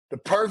The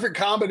perfect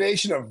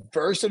combination of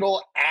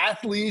versatile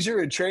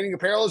athleisure and training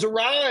apparel has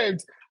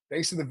arrived.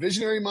 Thanks to the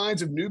visionary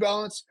minds of New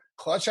Balance,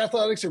 Clutch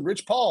Athletics, and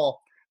Rich Paul,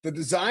 the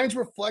designs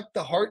reflect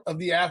the heart of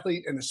the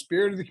athlete and the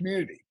spirit of the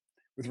community.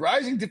 With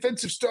rising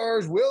defensive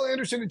stars Will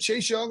Anderson and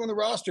Chase Young on the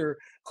roster,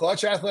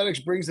 Clutch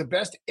Athletics brings the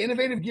best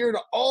innovative gear to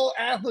all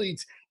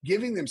athletes,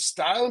 giving them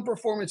style and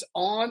performance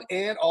on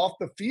and off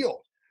the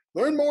field.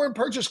 Learn more and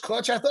purchase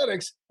Clutch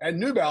Athletics at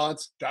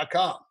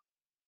newbalance.com.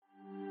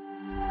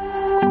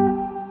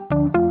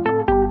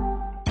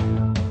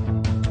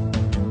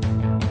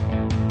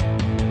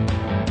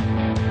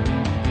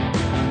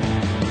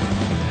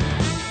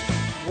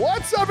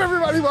 What's up,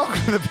 everybody? Welcome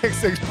to the Pick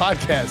Six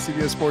Podcast,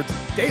 CBS Sports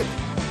Daily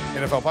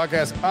NFL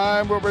Podcast.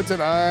 I'm Will Brinson.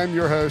 I'm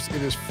your host.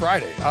 It is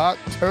Friday,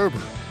 October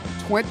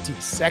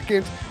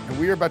 22nd, and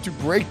we are about to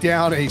break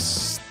down a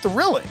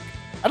thrilling,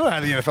 I don't know how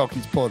the NFL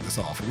keeps pulling this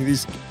off. I mean,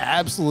 these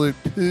absolute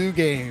poo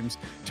games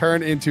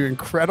turn into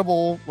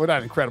incredible, well,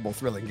 not incredible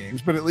thrilling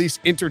games, but at least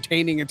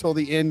entertaining until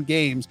the end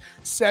games.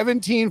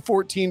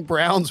 17-14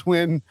 Browns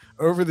win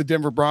over the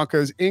Denver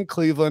Broncos in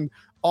Cleveland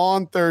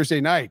on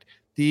Thursday night.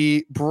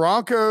 The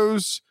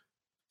Broncos,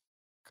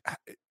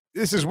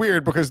 this is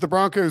weird because the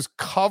Broncos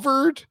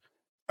covered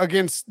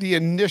against the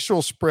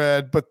initial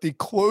spread, but the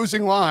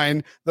closing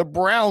line, the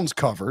Browns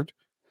covered,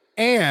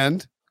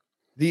 and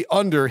the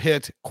under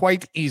hit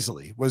quite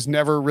easily, was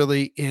never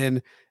really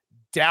in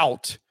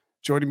doubt.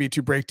 Joining me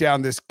to break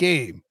down this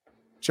game,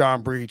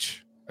 Ryan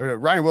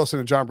Wilson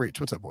and John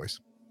Breach. What's up,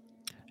 boys?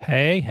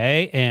 Hey.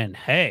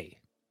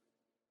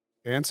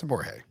 And some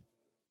more hey.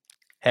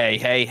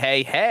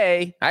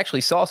 Hey. I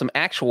actually saw some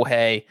actual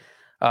hay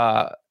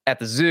at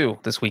the zoo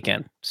this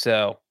weekend.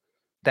 So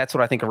that's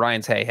what I think of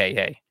Ryan's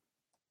hey.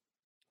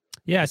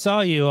 Yeah, I saw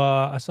you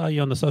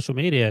on the social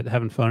media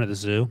having fun at the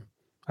zoo.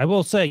 I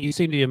will say you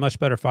seem to be a much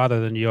better father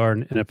than you are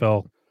an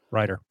NFL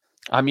writer.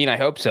 I mean, I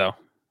hope so.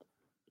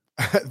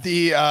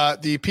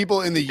 The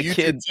people in the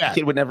YouTube chat.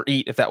 The kid would never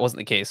eat if that wasn't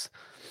the case.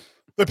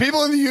 The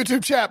people in the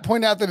YouTube chat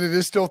point out that it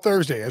is still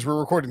Thursday as we're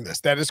recording this.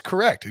 That is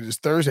correct. It is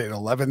Thursday at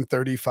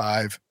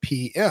 11:35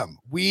 p.m.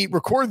 We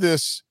record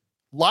this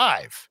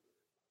live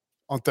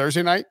on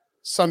Thursday night,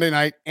 Sunday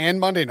night, and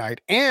Monday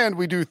night. And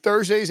we do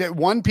Thursdays at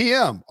 1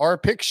 p.m. our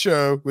pick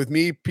show with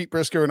me, Pete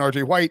Briscoe, and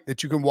RJ White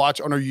that you can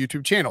watch on our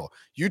YouTube channel,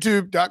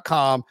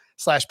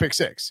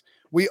 youtube.com/pick6.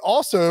 We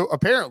also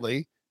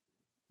apparently,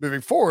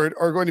 moving forward,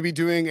 are going to be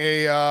doing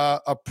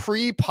a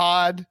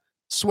pre-pod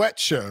sweat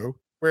show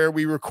where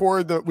we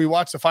we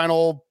watch the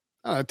final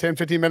 10,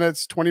 15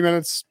 minutes, 20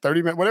 minutes,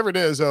 30 minutes, whatever it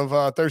is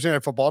of Thursday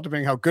Night Football,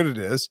 depending how good it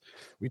is.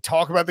 We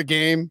talk about the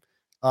game.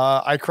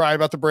 I cry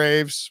about the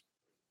Braves.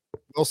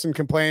 Wilson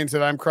complains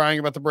that I'm crying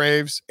about the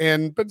Braves,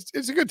 but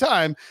it's a good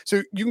time.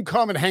 So you can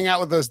come and hang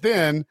out with us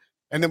then,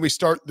 and then we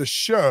start the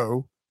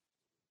show.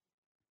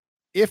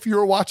 If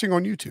you're watching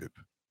on YouTube,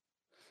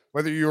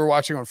 whether you're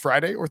watching on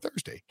Friday or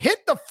Thursday, hit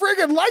the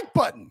friggin' like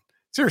button.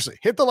 Seriously,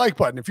 hit the like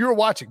button. If you're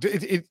watching,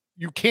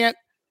 you can't,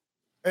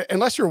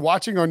 unless you're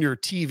watching on your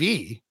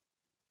TV,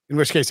 in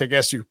which case I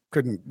guess you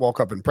couldn't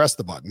walk up and press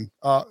the button.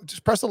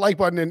 Just press the like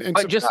button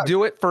and just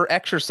do it for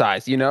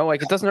exercise. It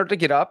doesn't hurt to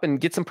get up and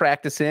get some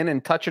practice in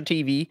and touch your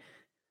TV,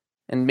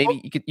 and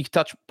maybe you could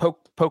touch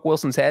poke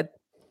Wilson's head.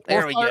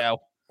 There we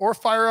go. Or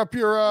fire up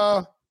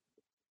your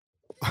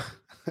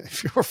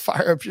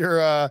fire up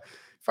your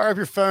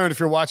phone if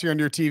you're watching on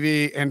your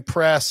TV and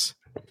press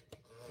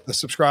the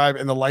subscribe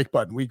and the like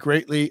button. We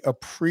greatly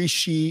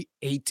appreciate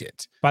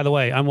it. By the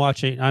way, I'm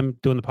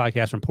doing the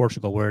podcast from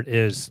Portugal where it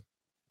is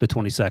the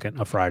 22nd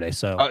of Friday.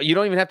 So you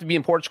don't even have to be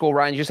in Portugal,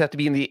 Ryan. You just have to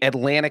be in the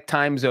Atlantic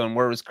time zone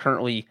where it was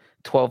currently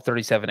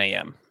 12:37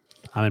 a.m.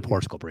 I'm in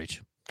Portugal, Breach.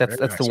 That's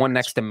the one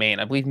next to Maine.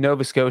 I believe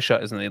Nova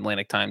Scotia is in the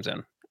Atlantic time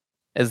zone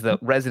as the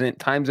resident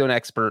time zone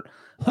expert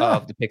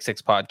of the Pick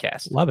Six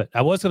podcast. Love it.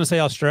 I was going to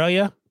say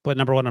Australia, but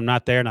number one, I'm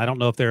not there, and I don't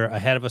know if they're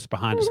ahead of us,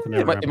 behind us.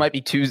 It might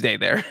be Tuesday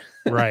there.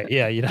 Right.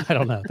 Yeah. I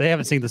don't know. They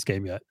haven't seen this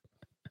game yet.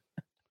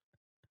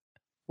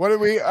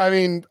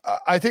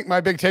 I think my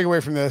big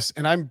takeaway from this,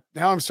 and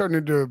I'm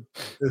starting to,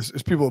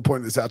 as people have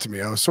pointed this out to me,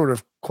 I was sort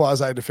of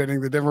quasi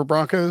defending the Denver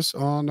Broncos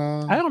on.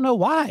 I don't know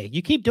why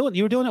you keep doing.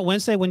 You were doing it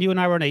Wednesday when you and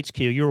I were on HQ.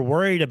 You were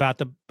worried about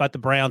the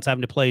Browns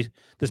having to play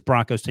this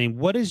Broncos team.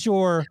 What is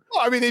your?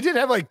 Well, they did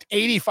have like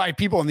 85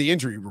 people on the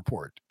injury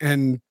report,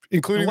 and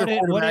including their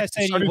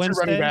quarterbacks,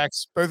 running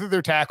backs, both of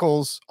their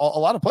tackles, a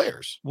lot of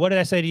players. What did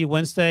I say to you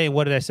Wednesday, and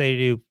what did I say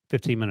to you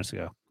 15 minutes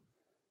ago?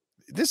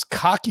 This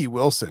cocky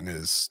Wilson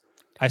is.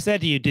 I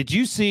said to you, did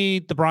you see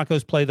the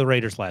Broncos play the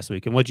Raiders last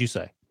week? And what'd you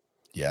say?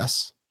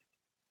 Yes.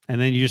 And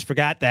then you just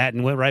forgot that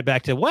and went right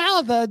back to,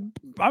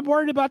 I'm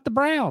worried about the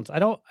Browns. I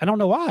don't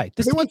know why.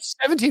 They went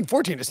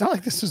 17-14. It's not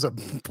like this was a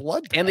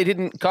blood. And they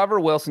didn't cover,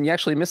 Wilson. You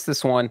actually missed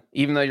this one,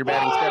 even though you're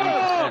batting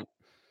 70%.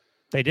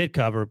 They did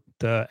cover.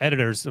 The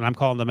editors, and I'm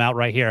calling them out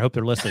right here. I hope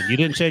they're listening. You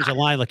didn't change the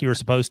line like you were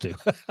supposed to.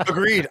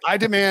 Agreed. I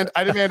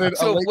demanded.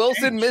 So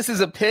Wilson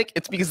misses a pick.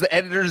 It's because the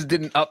editors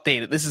didn't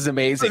update it. This is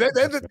amazing. So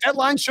that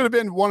line should have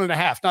been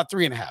 1.5, not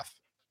 3.5.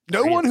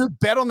 No one who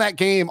bet on that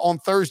game on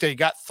Thursday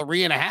got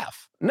 3.5.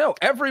 No,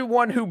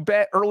 everyone who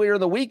bet earlier in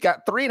the week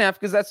got 3.5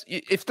 because that's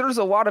if there's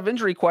a lot of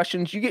injury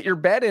questions, you get your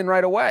bet in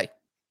right away.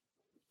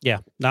 Yeah,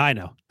 no, I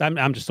know.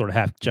 I'm just sort of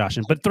half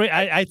joshing, but 3.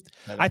 I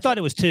thought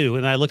it was 2,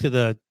 and I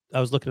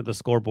was looking at the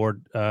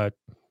scoreboard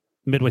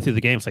midway through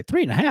the game. It's like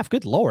 3.5.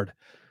 Good Lord!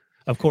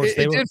 Of course,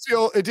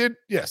 it did.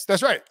 Yes,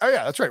 that's right. Oh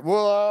yeah, that's right.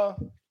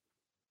 Well,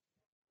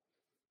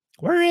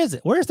 where is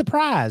it? Where's the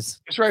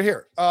prize? It's right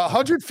here.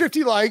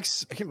 150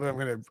 likes. I can't believe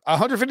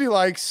 150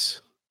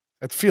 likes.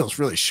 That feels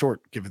really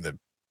short given the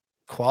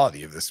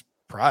quality of this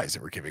prize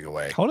that we're giving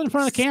away. Hold it in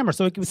front of the camera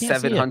so we can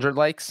 700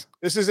 likes.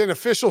 This is an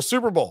official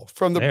Super Bowl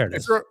from the.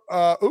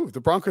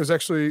 The Broncos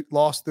actually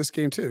lost this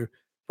game too.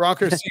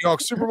 Broncos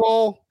Seahawks Super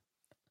Bowl.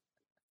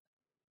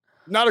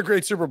 Not a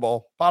great Super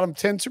Bowl. Bottom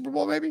 10 Super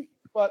Bowl maybe.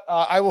 But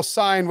I will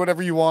sign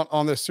whatever you want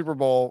on this Super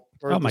Bowl.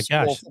 Or oh my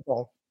gosh!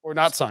 Football, or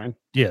not sign.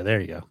 Yeah, there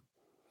you go.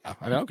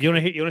 I know. You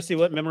want to see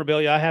what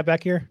memorabilia I have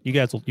back here? You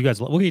guys,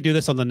 we'll do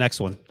this on the next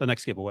one, the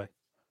next giveaway.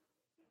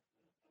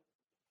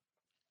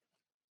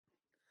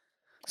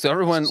 So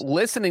everyone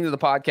listening to the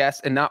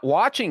podcast and not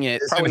watching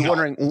it, probably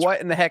wondering what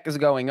in the heck is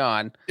going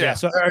on. Yeah.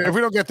 So if we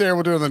don't get there,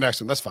 we'll do it on the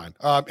next one. That's fine.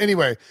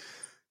 Anyway,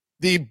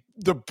 the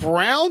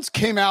Browns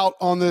came out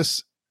in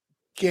this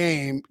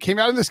game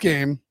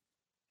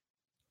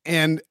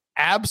and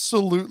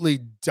absolutely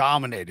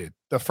dominated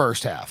the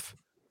first half.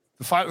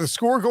 The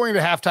score going to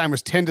halftime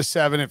was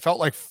 10-7. It felt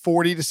like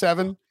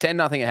 40-7.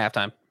 10-0 at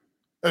halftime.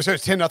 Oh, sorry,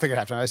 it's 10-0 at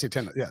halftime. I say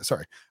 10. Yeah,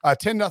 sorry.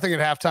 10-0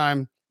 at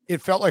halftime.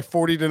 It felt like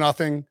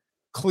 40-0.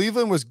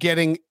 Cleveland was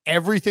getting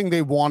everything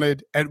they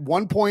wanted. At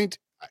one point,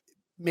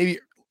 maybe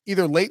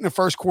either late in the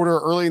first quarter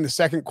or early in the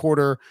second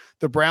quarter,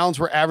 the Browns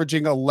were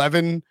averaging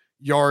 11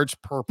 yards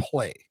per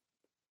play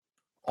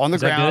on the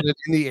ground and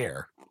in the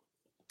air.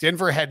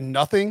 Denver had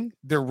nothing.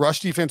 Their rush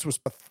defense was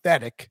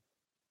pathetic.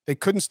 They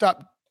couldn't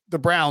stop the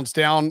Browns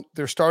down.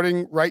 Their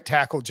starting right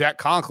tackle, Jack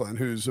Conklin,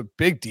 who's a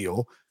big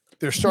deal.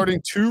 They're starting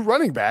 2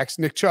 running backs,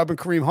 Nick Chubb and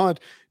Kareem Hunt.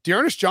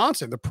 Dearness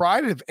Johnson, the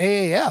pride of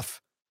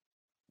AAF,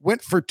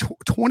 went for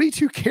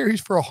 22 carries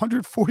for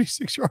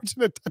 146 yards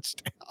and a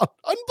touchdown.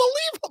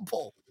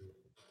 Unbelievable.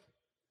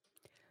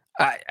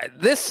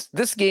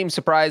 This game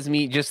surprised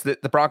me just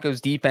that the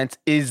Broncos defense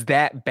is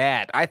that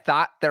bad. I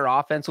thought their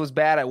offense was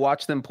bad. I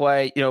watched them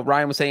play.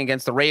 Ryan was saying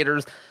against the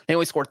Raiders, they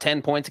only scored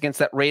 10 points against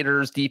that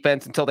Raiders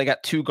defense until they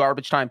got 2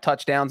 garbage time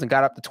touchdowns and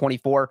got up to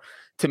 24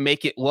 to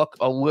make it look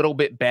a little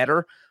bit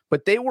better.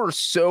 But they were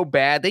so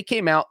bad. They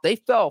came out, they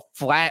fell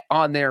flat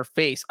on their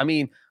face. I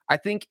mean, I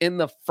think in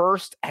the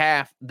first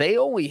half, they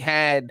only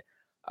had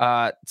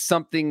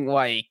something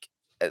like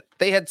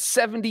they had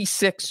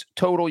 76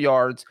 total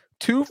yards,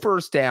 2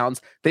 first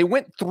downs. They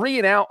went 3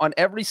 and out on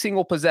every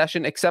single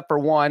possession except for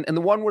one. And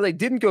the one where they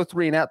didn't go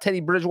 3 and out, Teddy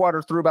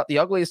Bridgewater threw about the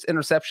ugliest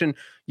interception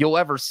you'll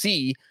ever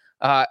see.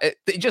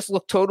 They just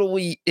looked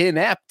totally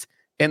inept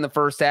in the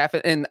first half.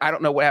 And I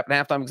don't know what happened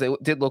at halftime because they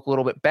did look a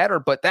little bit better,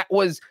 but that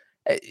was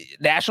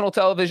national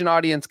television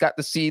audience got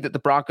to see that the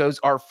Broncos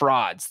are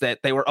frauds, that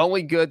they were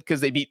only good because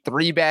they beat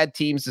 3 bad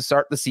teams to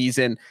start the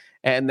season.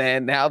 And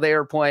then now they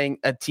are playing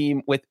a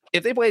team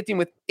if they play a team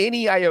with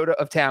any iota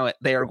of talent,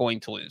 they are going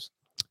to lose.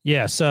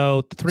 Yeah.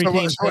 So the 3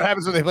 teams. What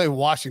happens when they play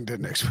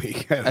Washington next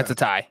week? That's a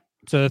tie.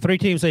 So the 3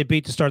 teams they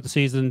beat to start the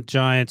season: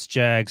 Giants,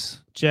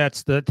 Jags,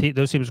 Jets.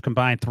 Those teams are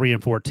combined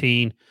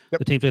 3-14. Yep.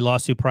 The teams they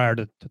lost to prior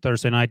to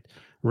Thursday night: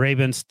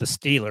 Ravens, the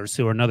Steelers,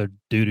 who are another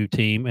doo-doo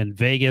team, and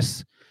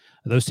Vegas.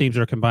 Those teams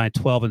are combined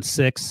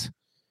 12-6,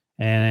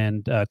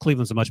 and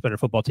Cleveland's a much better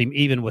football team,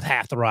 even with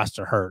half the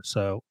roster hurt.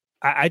 So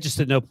I just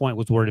at no point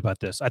was worried about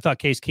this. I thought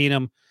Case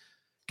Keenum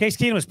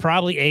was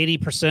probably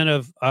 80%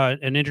 of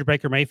an injured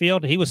Baker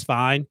Mayfield. He was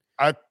fine.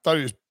 I thought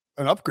he was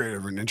an upgrade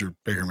over an injured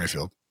Baker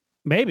Mayfield.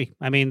 Maybe.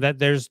 I mean, that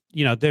there's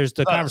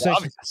the conversation.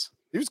 Obvious.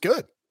 He was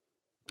good.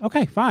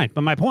 Okay, fine.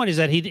 But my point is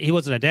that he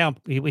wasn't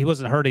he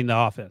wasn't hurting the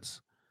offense.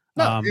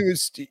 No, he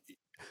was.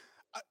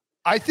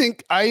 I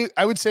think I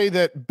would say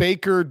that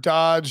Baker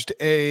dodged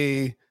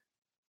a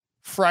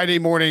Friday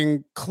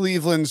morning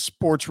Cleveland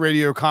sports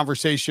radio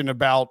conversation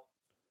about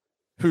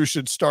who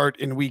should start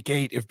in week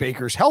 8 if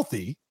Baker's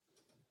healthy.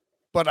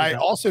 But I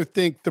also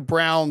think the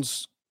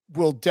Browns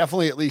will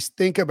definitely at least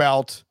think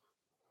about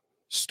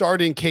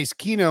starting Case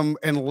Keenum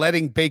and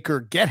letting Baker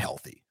get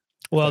healthy.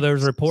 Well,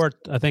 there's a report,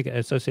 I think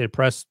Associated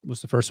Press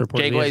was the first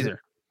report.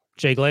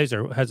 Jay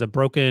Glazer has a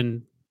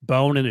broken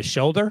bone in his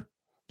shoulder.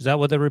 Is that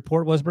what the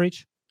report was,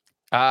 Breach?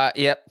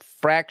 Yep.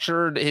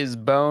 Fractured his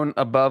bone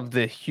above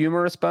the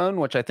humerus bone,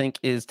 which I think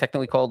is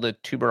technically called the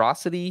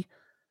tuberosity.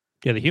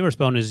 Yeah, the humerus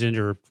bone is in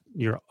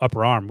your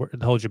upper arm where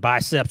it holds your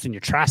biceps and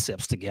your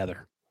triceps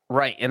together.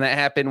 Right, and that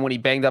happened when he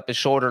banged up his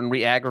shoulder and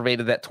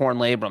re-aggravated that torn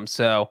labrum.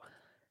 So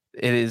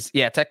it is,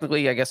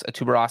 technically, I guess, a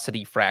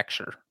tuberosity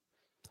fracture.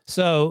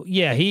 So,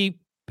 yeah, he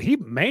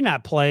may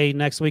not play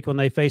next week when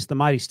they face the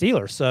mighty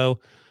Steelers. So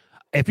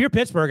if you're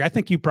Pittsburgh, I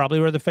think you probably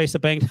rather face a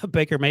banged up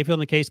Baker Mayfield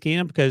than Case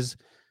Keenum because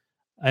 –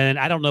 and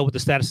I don't know what the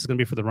status is going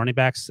to be for the running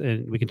backs,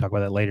 and we can talk about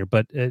that later.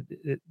 But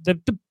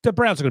the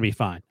Browns are going to be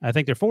fine. I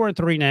think they're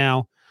 4-3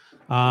 now.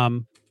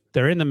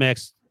 They're in the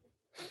mix.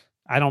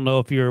 I don't know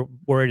if you're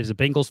worried as a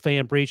Bengals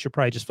fan, Breach. You're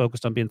probably just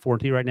focused on being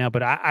 4-2 right now,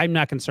 but I'm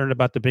not concerned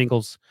about the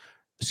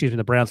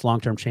Browns'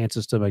 long-term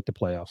chances to make the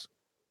playoffs.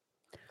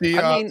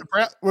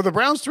 The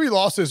Browns' 3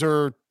 losses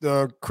are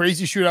the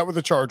crazy shootout with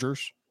the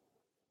Chargers,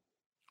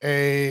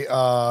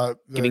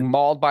 getting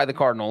mauled by the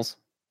Cardinals,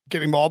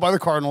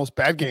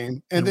 bad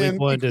game, and then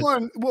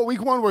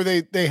week one where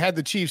they had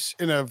the Chiefs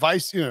in a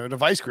vice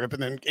grip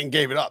and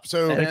gave it up.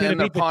 So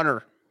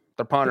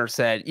the punter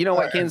said, "You know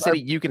what, Kansas City,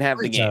 you can have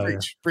the game."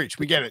 Breach.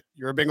 We get it.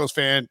 You're a Bengals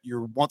fan.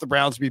 You want the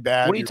Browns to be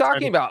bad. What are you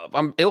talking about?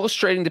 I'm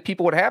illustrating to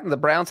people what happened. The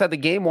Browns had the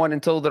game won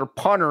until their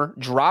punter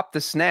dropped the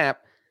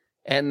snap,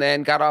 and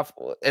then got off.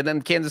 And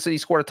then Kansas City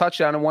scored a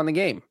touchdown and won the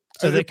game.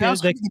 So the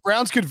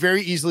Browns could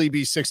very easily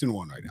be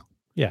 6-1 right now.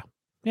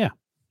 Yeah.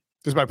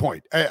 That's my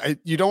point.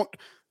 You don't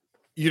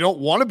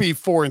want to be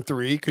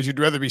 4-3 because you'd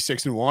rather be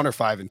 6-1 or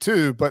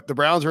 5-2. But the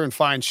Browns are in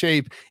fine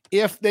shape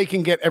if they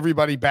can get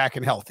everybody back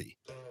and healthy.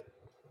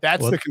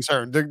 That's the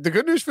concern. The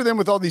good news for them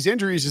with all these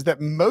injuries is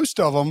that most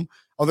of them,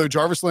 although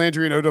Jarvis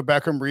Landry and Odell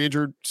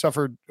Beckham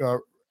suffered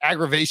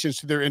aggravations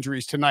to their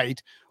injuries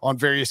tonight on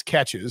various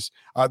catches,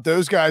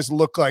 those guys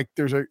look like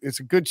it's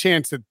a good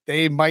chance that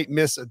they might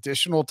miss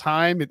additional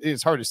time.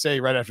 It's hard to say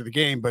right after the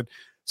game, but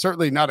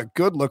certainly not a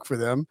good look for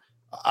them.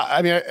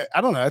 I mean, I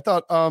don't know. I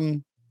thought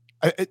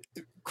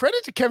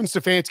credit to Kevin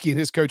Stefanski and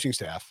his coaching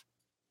staff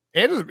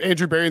and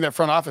Andrew Berry in that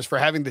front office for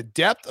having the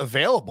depth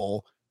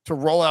available to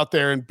roll out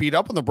there and beat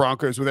up on the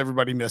Broncos with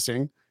everybody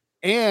missing,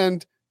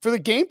 and for the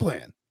game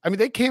plan. I mean,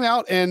 they came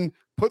out and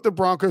put the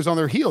Broncos on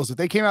their heels. If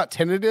they came out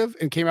tentative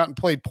and came out and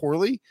played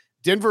poorly,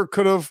 Denver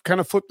could have kind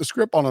of flipped the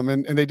script on them,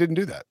 and they didn't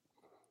do that.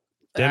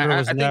 Denver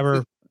was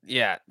never.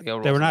 They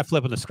were not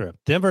flipping the script.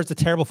 Denver's a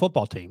terrible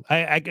football team.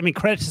 I mean,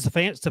 credit to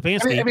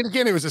Stefanski. I mean,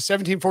 again, it was a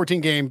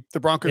 17-14 game. The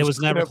Broncos. It was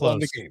never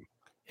close. The game.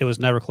 It was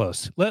never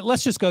close.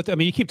 Let's just go through. I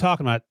mean, you keep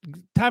talking about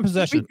time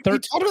possession. We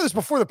talked about this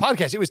before the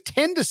podcast. It was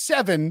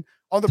 10-7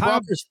 on the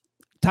Broncos.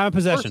 Time of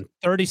possession,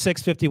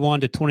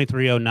 36-51 to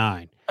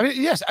 23-09. I mean,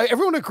 yes,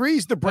 everyone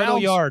agrees the Browns.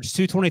 Total yards,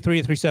 223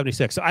 to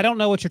 376. So I don't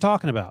know what you're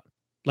talking about.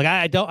 Like,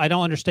 I don't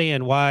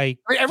understand why.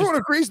 I mean, everyone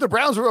agrees the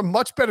Browns were a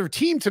much better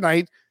team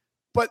tonight,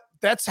 but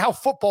that's how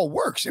football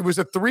works. It was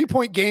a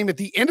 3-point game at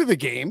the end of the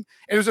game,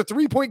 and it was a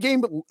 3-point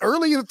game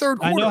early in the third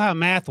quarter. I know how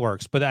math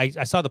works, but I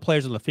saw the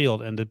players on the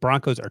field, and the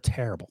Broncos are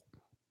terrible.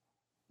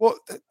 Well,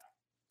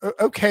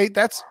 okay,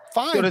 that's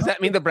fine. So does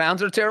that mean the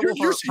Browns are terrible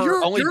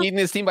for only beating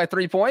this team by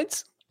 3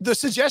 points? The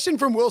suggestion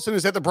from Wilson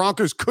is that the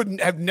Broncos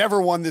couldn't have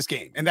never won this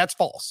game, and that's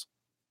false.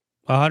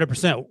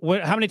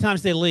 100%. How many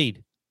times did they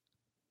lead?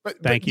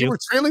 Thank you. You were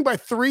trailing by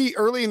 3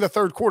 early in the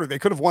third quarter. They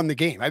could have won the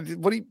game.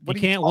 You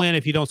can't win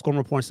if you don't score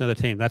more points than the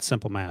other team. That's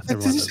simple math.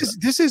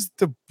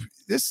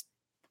 This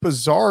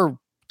bizarre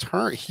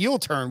heel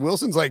turn.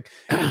 Wilson's like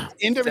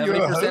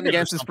 70%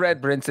 against the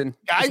spread, Brinson.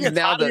 Guy gets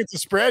out against the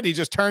spread. He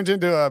just turns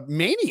into a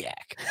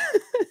maniac.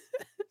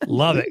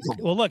 Love it.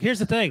 Well, look, here's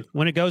the thing.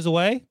 When it goes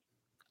away,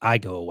 I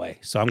go away.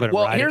 So I'm going to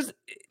ride it.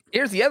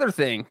 Here's the other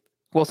thing.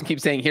 Wilson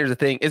keeps saying, here's the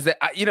thing, is that,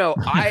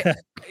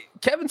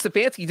 Kevin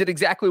Stefanski did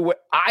exactly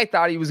what I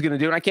thought he was going to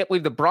do. And I can't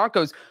believe the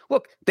Broncos,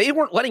 look, they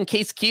weren't letting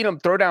Case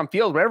Keenum throw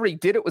downfield. Whatever he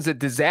did, it was a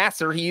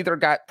disaster. He either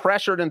got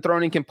pressured and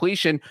thrown in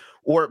completion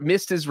or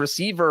missed his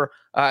receiver.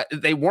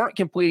 They weren't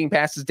completing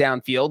passes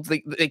downfield.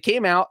 They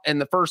came out in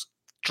the first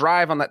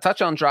drive on that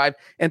touchdown drive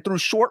and threw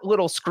short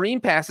little screen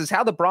passes.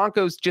 How the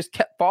Broncos just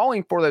kept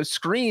falling for those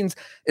screens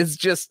is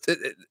just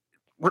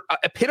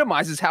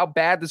epitomizes how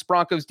bad this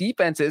Broncos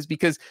defense is,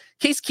 because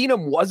Case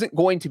Keenum wasn't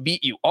going to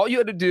beat you. All you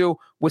had to do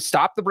was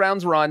stop the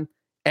Browns run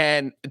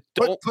and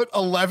put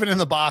 11 in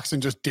the box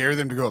and just dare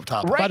them to go up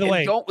top. Right. By the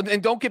way,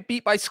 don't get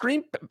beat by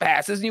screen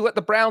passes. And you let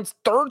the Browns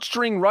third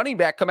string running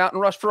back come out and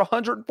rush for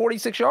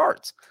 146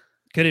 yards.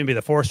 Could even be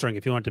the fourth string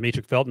if you want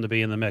Demetric Felton to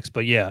be in the mix.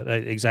 But yeah,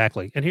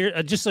 exactly. And here,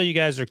 just so you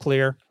guys are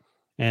clear,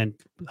 and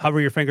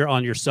hover your finger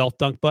on your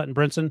self-dunk button,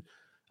 Brinson.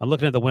 I'm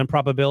looking at the win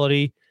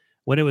probability.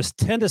 When it was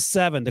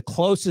 10-7, the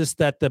closest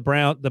that the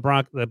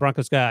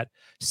Broncos got,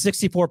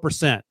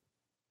 64%.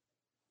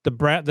 The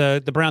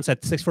Browns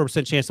had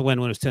 64% chance to win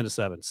when it was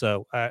 10-7.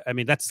 So I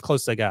mean, that's as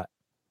close as they got.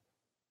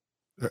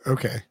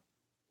 Okay.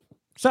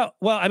 So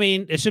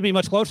it should be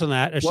much closer than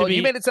that.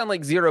 You made it sound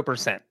like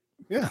 0%.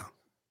 Yeah.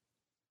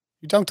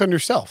 You dunked on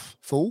yourself,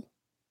 fool.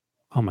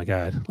 Oh my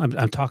God,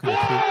 I'm talking to you.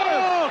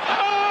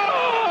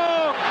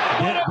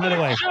 By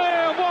the way,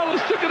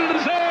 Wallace took it in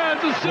his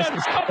hands and said,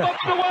 "Come up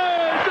the way."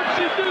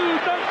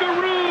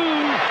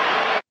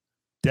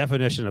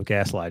 Definition of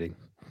gaslighting.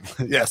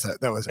 Yes,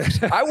 that was.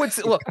 I would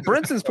say, look,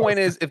 Brinson's point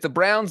is, if the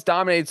Browns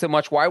dominated so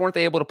much, why weren't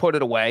they able to put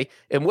it away?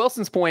 And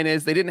Wilson's point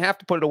is, they didn't have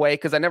to put it away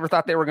because I never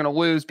thought they were going to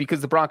lose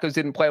because the Broncos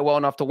didn't play well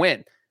enough to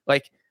win.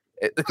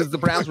 Because the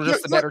Browns were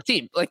just a better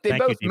team. They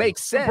both make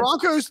sense.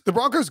 The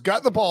Broncos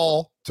got the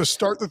ball to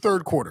start the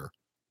third quarter,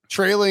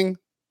 trailing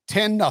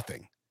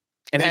 10-0,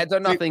 and had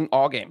done nothing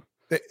all game.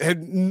 They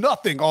had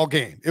nothing all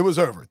game. It was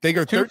over. They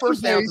go 2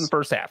 first downs in the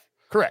first half.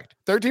 Correct.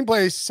 13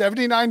 plays,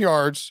 79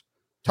 yards,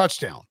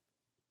 touchdown.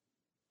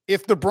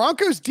 If the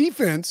Broncos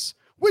defense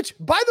Which,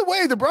 by the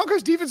way, the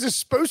Broncos defense is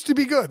supposed to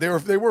be good.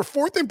 They were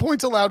fourth in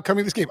points allowed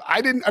coming this game.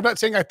 I'm not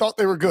saying I thought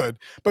they were good,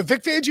 but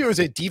Vic Fangio is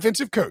a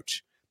defensive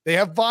coach. They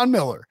have Von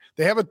Miller.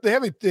 They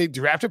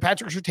drafted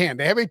Patrick Surtain.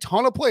 They have a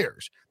ton of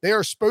players. They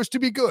are supposed to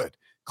be good.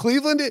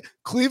 Cleveland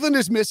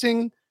is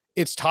missing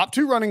its top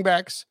two running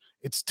backs,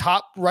 its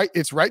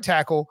right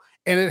tackle,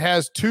 and it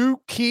has two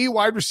key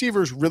wide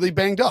receivers really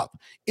banged up.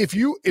 If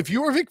you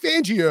are Vic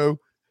Fangio,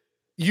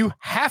 you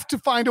have to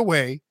find a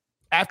way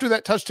after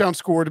that touchdown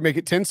score to make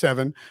it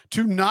 10-7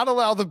 to not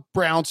allow the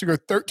Browns to go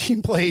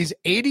 13 plays,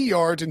 80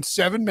 yards in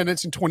 7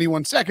 minutes and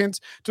 21 seconds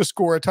to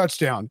score a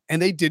touchdown.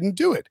 And they didn't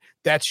do it.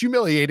 That's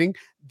humiliating.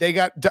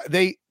 But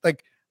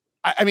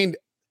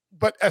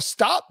a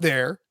stop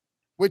there,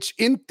 which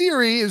in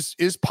theory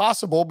is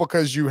possible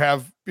because you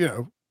have,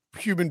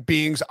 human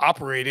beings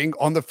operating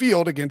on the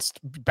field against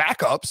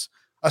backups.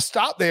 A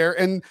stop there,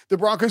 and the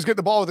Broncos get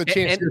the ball with a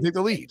chance to take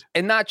the lead.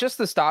 And not just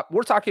the stop.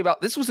 We're talking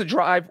about this was a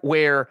drive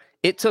where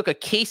it took a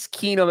Case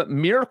Keenum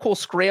miracle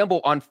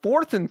scramble on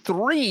 4th and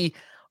 3.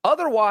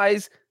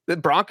 Otherwise, the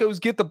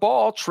Broncos get the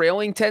ball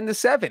trailing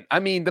 10-7. I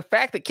mean, the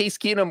fact that Case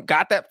Keenum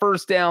got that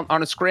first down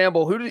on a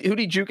scramble, who did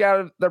he juke out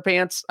of their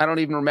pants? I don't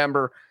even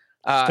remember.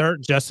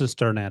 Justin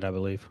Sternad, I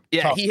believe.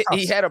 Yeah,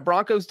 he had a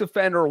Broncos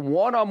defender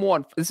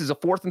one-on-one. This is a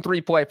 4th and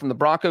 3 play from the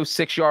Broncos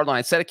 6-yard line.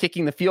 Instead of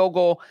kicking the field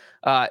goal,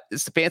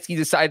 Stefanski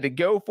decided to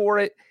go for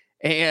it,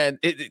 and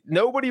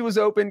nobody was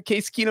open.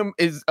 Case Keenum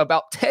is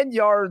about 10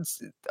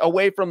 yards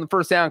away from the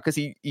first down because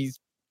he's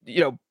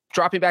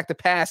dropping back the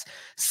pass.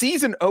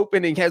 Season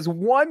opening, has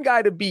one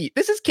guy to beat.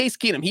 This is Case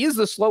Keenum. He is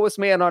the slowest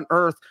man on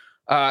earth.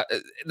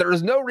 There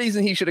is no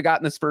reason he should have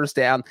gotten this first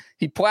down.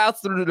 He plows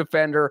through the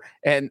defender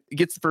and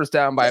gets the first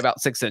down by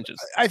about 6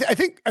 inches. I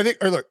think,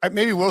 or look,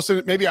 maybe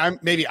Wilson, maybe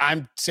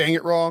I'm saying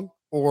it wrong,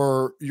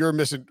 or you're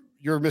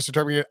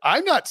misinterpreting it.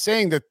 I'm not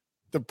saying that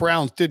the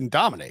Browns didn't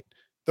dominate.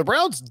 The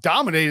Browns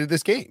dominated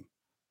this game.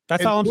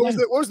 That's all I'm saying.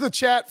 What was the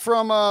chat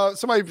from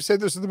somebody said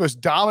this is the most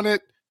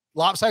dominant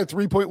lopsided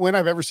 3-point win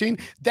I've ever seen?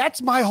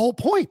 That's my whole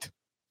point.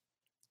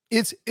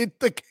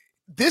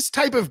 This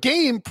type of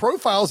game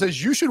profiles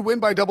as you should win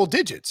by double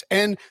digits.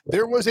 And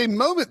there was a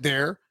moment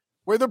there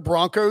where the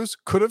Broncos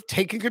could have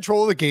taken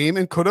control of the game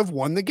and could have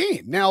won the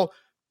game. Now,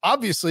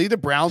 obviously the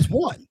Browns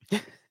won,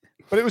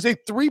 but it was a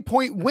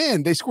 3-point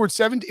win. They scored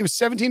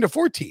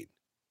 17-14.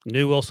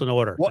 New Wilson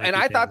order. Well, and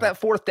I thought that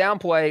 4th down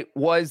play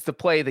was the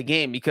play of the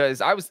game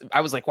because I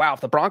was like, wow, if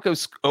the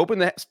Broncos open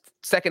the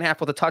second half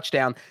with a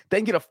touchdown,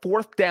 then get a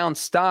 4th down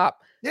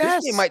stop,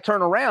 this game might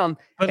turn around.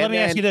 But let me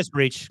ask you this,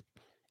 Breach.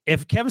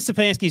 If Kevin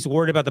Stefanski's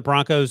worried about the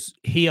Broncos,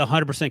 he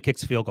 100%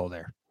 kicks a field goal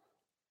there.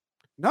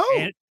 No,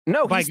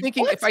 he's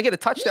thinking if I get a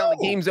touchdown,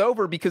 the game's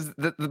over because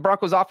the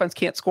Broncos offense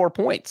can't score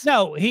points.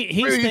 No, you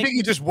think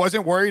he just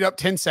wasn't worried up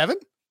 10-7?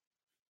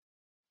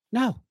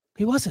 No,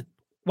 he wasn't.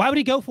 Why would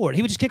he go for it?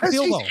 He would just kick a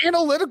field goal. He's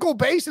analytical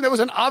base, and it was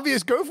an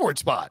obvious go for it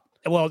spot.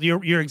 Well,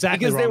 you're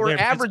exactly because wrong. They were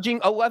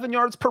averaging 11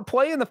 yards per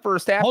play in the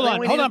first half. Hold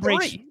on,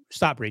 Breach.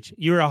 Stop, Breach.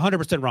 You're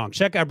 100% wrong.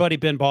 Check our buddy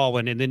Ben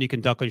Baldwin, and then you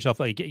can dunk on yourself.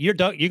 You're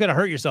going to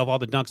hurt yourself all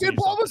the dunks. Ben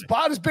Baldwin's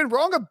spot has been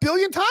wrong a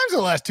billion times in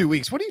the last 2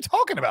 weeks. What are you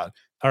talking about?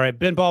 All right,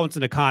 Ben Baldwin's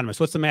an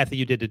economist. What's the math that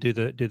you did to do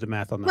the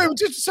math on that?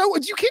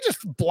 Wait, you can't just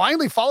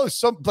blindly follow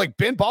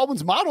Ben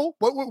Baldwin's model.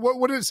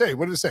 What did it say?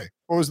 What did it say?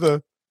 What was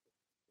the?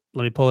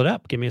 Let me pull it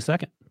up. Give me a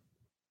second.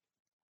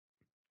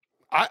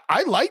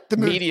 I like the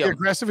move, be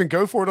aggressive and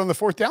go for it on the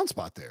 4th down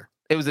spot there.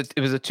 It was a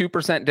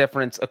 2%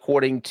 difference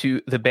according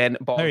to the Ben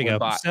Baldwin. There you go.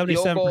 Bot.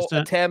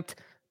 77% attempt,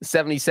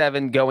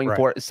 77 going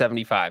for it is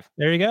 75.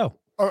 There you go.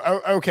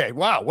 Oh, okay.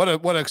 Wow. What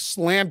a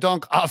slam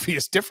dunk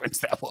obvious difference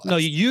that was. No,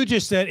 you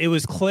just said it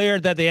was clear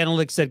that the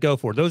analytics said go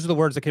for it. Those are the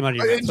words that came out of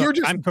your mouth. You're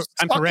just I'm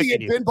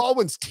correcting you. Ben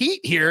Baldwin's teat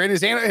here and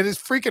his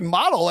freaking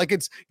model, like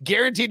it's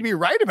guaranteed to be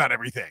right about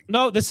everything.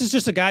 No, this is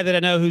just a guy that I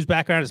know whose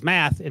background is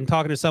math and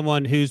talking to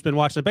someone who's been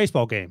watching a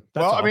baseball game.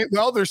 That's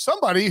all. There's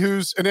somebody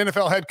who's an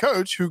NFL head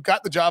coach who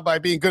got the job by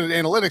being good at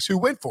analytics who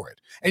went for it.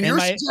 And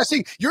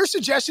your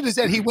suggestion is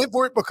that he went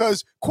for it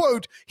because,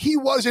 quote, he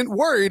wasn't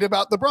worried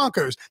about the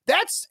Broncos.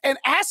 That's an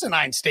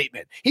asinine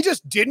statement. He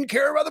just didn't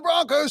care about the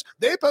Broncos.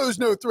 They pose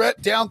no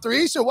threat down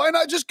 3, so why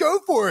not just go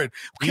for it?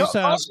 Cost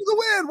for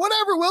the win.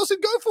 Whatever, Wilson,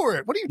 go for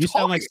it. What are you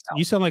talking about?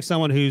 You sound like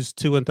someone who's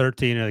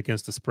 2-13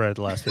 against the spread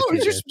the last 15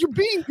 days.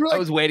 I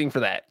was waiting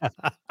for that.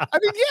 I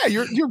mean,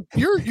 yeah,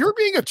 you're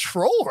being a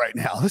troll right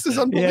now. This is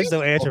unbelievable. There's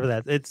no answer for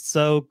that. It's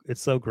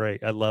so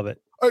great. I love it.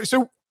 All right,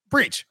 so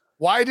Breach,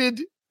 why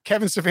did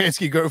Kevin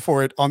Stefanski go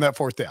for it on that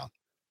 4th down?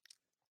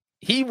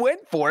 He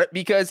went for it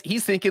because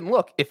he's thinking,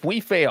 look, if we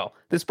fail,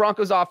 this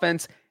Broncos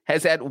offense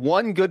has had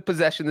one good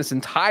possession this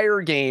entire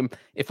game.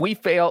 If we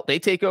fail, they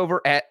take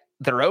over at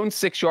their own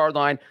 6-yard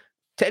line.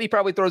 Teddy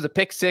probably throws a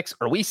pick 6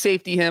 or we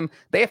safety him.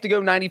 They have to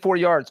go 94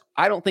 yards.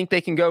 I don't think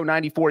they can go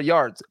 94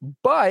 yards.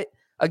 But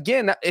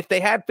again, if they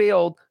had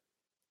failed,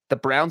 the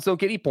Browns don't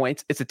get any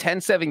points. It's a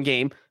 10-7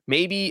 game.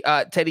 Maybe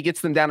Teddy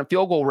gets them down in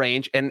field goal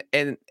range and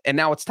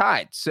now it's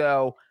tied.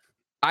 So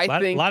I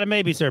think a lot of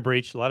maybes there,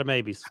 Breach. A lot of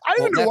maybes. I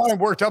don't even know why I'm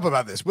worked up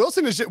about this.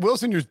 Wilson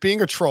is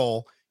being a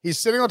troll. He's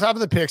sitting on top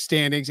of the pick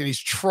standings and he's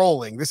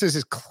trolling. This is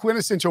his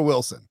quintessential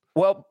Wilson.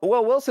 Well,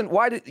 Wilson,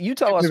 why did you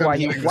tell us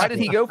why did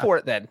he go for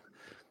it then?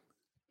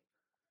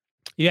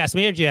 You asked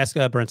me or did you ask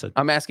Brinson?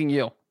 I'm asking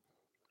you.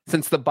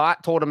 Since the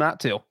bot told him not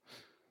to.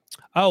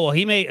 Oh,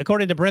 well,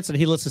 according to Brinson,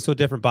 he listens to a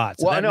different bot.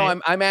 So well,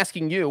 no, I'm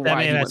asking you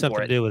why he went something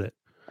for it. to do with it.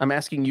 I'm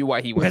asking you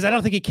why he went. Because I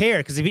don't think he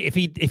cared. Because if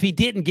he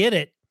didn't get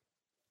it,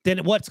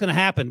 then what's going to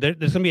happen? There's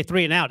going to be a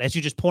 3 and out, as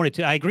you just pointed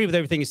to. I agree with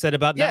everything you said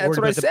about. Yeah, that's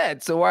what I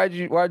said. So why'd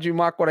you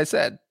mock what I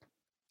said?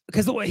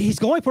 Because he's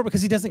going for it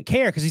because he doesn't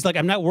care. Because he's like,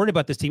 I'm not worried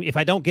about this team. If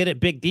I don't get it,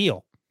 big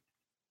deal.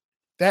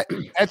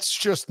 That's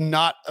just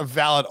not a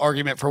valid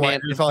argument for why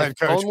NFL head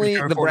coach. Only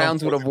the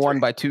Browns would have won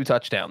by 2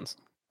 touchdowns.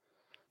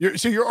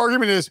 So your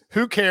argument is,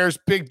 who cares?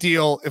 Big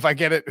deal. If I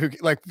get it,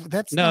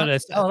 that's not a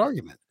valid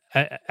argument.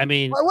 I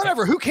mean, well,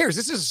 whatever. Who cares?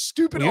 This is a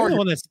stupid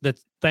argument.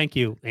 Thank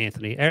you,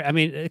 Anthony. I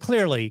mean,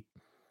 clearly,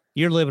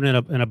 you're living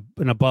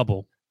in a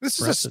bubble.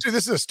 This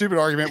is a stupid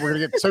argument. We're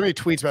gonna get so many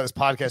tweets about this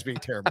podcast being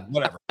terrible.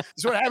 Whatever. This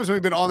is what happens when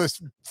we've been on this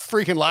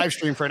freaking live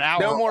stream for an hour.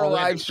 No more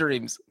live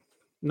streams.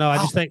 No, I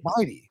just think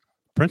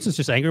Princeton's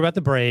just angry about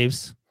the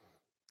Braves.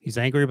 He's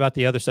angry about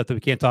the other stuff that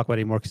we can't talk about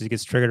anymore because he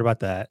gets triggered about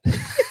that.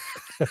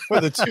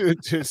 Well, it's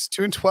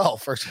 2-12,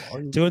 first of all.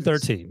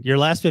 2-13. Your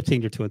last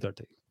 15, you're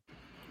 2-13.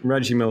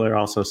 Reggie Miller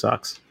also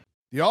sucks.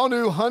 The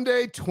all-new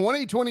Hyundai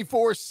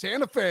 2024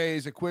 Santa Fe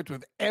is equipped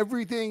with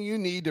everything you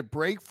need to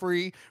break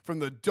free from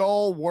the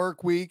dull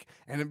work week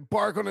and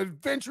embark on an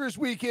adventurous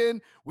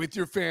weekend with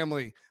your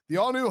family. The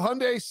all-new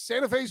Hyundai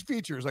Santa Fe's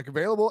features like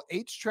available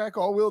H-Track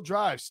all-wheel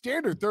drive,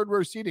 standard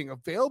third-row seating,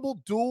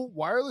 available dual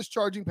wireless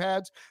charging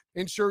pads,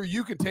 ensure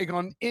you can take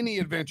on any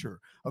adventure.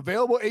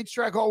 Available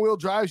H-Track all-wheel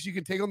drives, you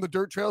can take on the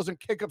dirt trails and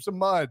kick up some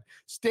mud.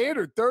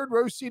 Standard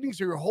third-row seating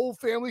so your whole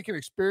family can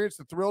experience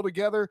the thrill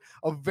together.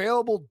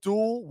 Available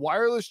dual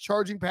wireless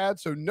charging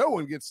pads so no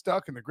one gets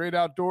stuck in the great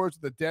outdoors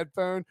with a dead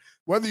phone.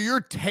 Whether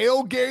you're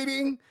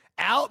tailgating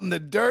out in the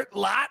dirt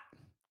lot,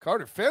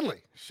 Carter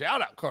Finley,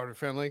 shout out Carter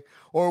Finley,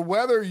 or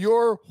whether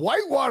you're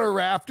whitewater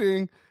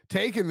rafting,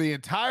 taking the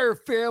entire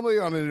family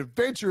on an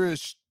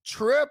adventurous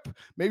trip,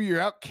 maybe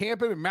you're out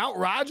camping in Mount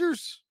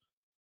Rogers.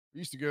 I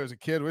used to go as a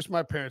kid. Wish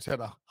my parents had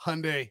a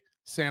Hyundai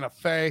Santa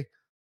Fe.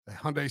 The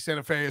Hyundai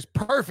Santa Fe is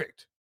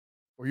perfect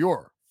for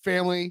your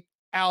family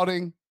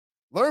outing.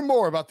 Learn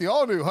more about the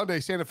all-new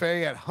Hyundai Santa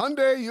Fe at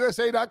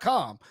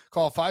HyundaiUSA.com.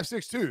 Call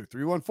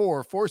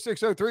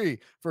 562-314-4603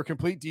 for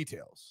complete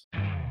details.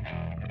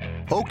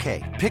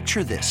 Okay,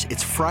 picture this.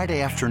 It's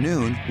Friday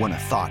afternoon when a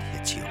thought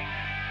hits you.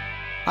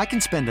 I can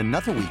spend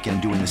another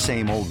weekend doing the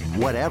same old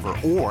whatever,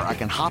 or I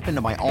can hop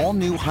into my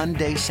all-new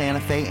Hyundai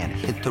Santa Fe and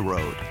hit the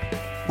road.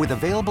 With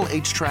available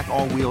H-Track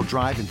all-wheel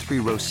drive and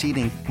 3-row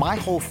seating, my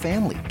whole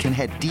family can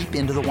head deep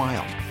into the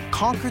wild.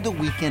 Conquer the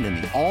weekend in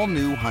the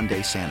all-new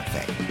Hyundai Santa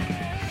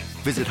Fe.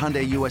 Visit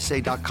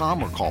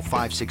HyundaiUSA.com or call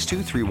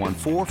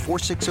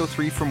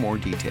 562-314-4603 for more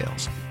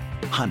details.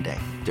 Hyundai,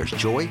 there's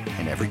joy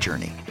in every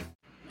journey.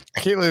 I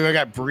can't believe I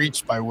got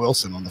breached by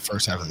Wilson on the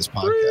first half of this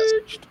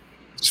podcast.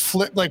 Just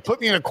put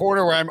me in a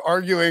corner where I'm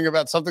arguing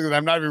about something that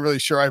I'm not even really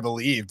sure I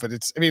believe. But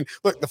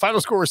look, the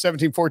final score was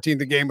 17-14.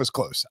 The game was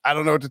close. I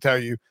don't know what to tell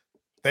you.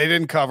 They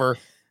didn't cover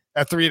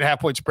at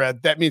 3.5-point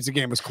spread. That means the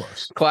game was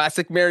close.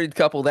 Classic married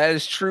couple. That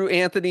is true,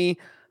 Anthony.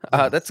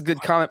 That's a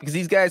good comment because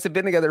these guys have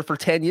been together for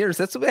 10 years.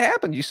 That's what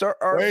happened. You start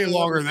way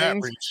longer than that,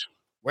 Breach.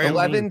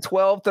 11,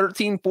 12,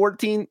 13,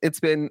 14. It's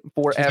been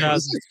forever.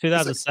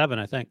 2007,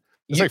 I think.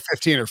 It's like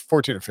 14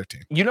 or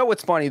 15. You know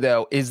what's funny,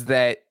 though, is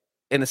that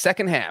in the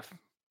second half,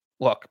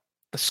 look,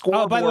 the score.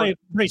 Oh, by the way,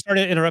 Bree, sorry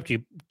to interrupt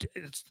you.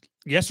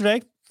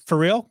 Yesterday, for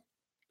real,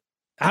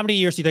 how many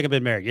years do you think I've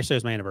been married? Yesterday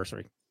was my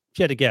anniversary. If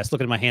you had to guess,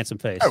 look at my handsome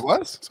face. Oh, it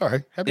was?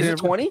 Sorry. Is it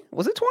 20?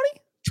 Was it 20?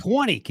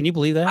 20. Can you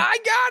believe that? I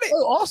got it.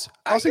 Oh, awesome.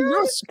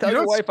 Tell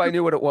your wife I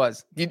knew what it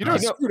was. You know,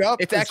 screwed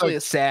up. It's actually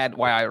a sad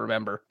why I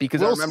remember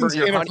because Wilson's I remember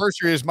your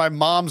anniversary is my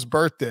mom's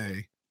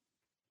birthday.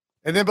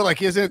 And then, but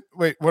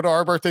what are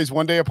our birthdays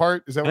one day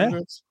apart? Is that what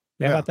it is?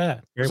 Yeah, about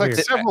that. It's like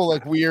several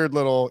weird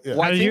little. Yeah.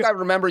 Well, I think I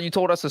remember you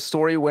told us a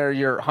story where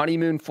your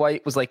honeymoon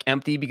flight was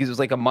empty because it was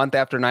a month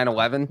after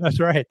 9/11.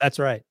 That's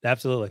right.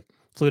 Absolutely.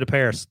 Flew to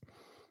Paris.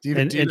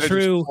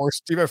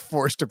 Devo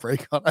forced to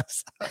break on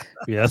us.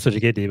 Yeah, that's what you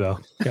get,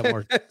 Devo. Got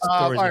more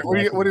all right,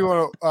 what do you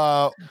want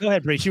to? Go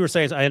ahead, Breach. You were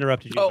saying I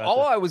interrupted you.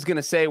 All I was going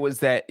to say was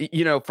that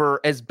for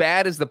as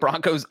bad as the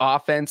Broncos'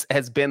 offense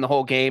has been the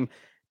whole game,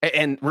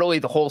 and really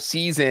the whole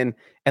season,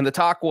 and the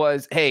talk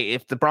was, hey,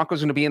 if the Broncos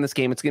are going to be in this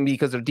game, it's going to be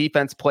because their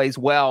defense plays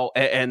well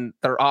and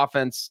their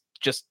offense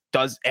just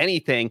does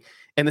anything.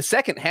 In the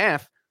second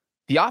half,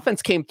 the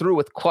offense came through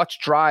with clutch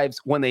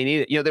drives when they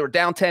needed it. They were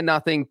down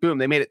 10-0. Boom,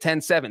 they made it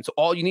 10-7. So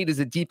all you need is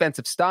a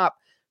defensive stop.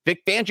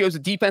 Vic Fangio's a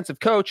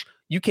defensive coach.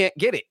 You can't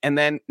get it. And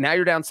then now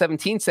you're down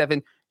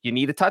 17-7. You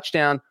need a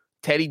touchdown.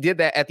 Teddy did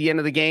that at the end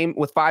of the game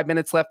with 5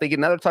 minutes left. They get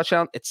another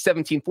touchdown. It's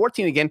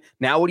 17-14 again.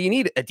 Now what do you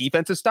need? A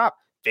defensive stop.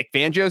 Vic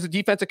Fangio's a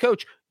defensive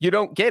coach. You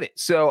don't get it.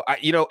 So,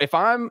 if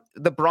I'm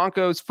the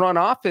Broncos front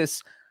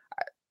office,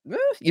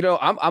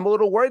 I'm a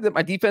little worried that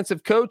my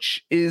defensive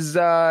coach is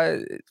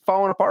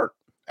falling apart.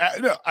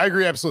 No, I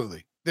agree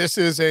absolutely. This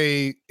is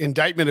a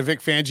indictment of Vic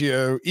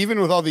Fangio, even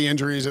with all the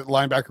injuries at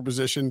linebacker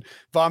position.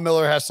 Von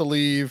Miller has to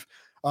leave.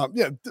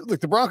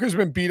 Look, the Broncos have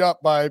been beat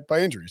up by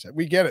injuries.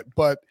 We get it,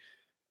 but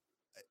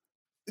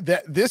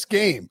this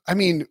game, I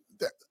mean,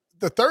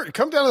 the third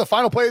come down to the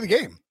final play of the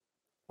game,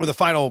 or the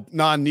final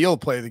non-kneel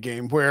play of the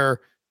game, where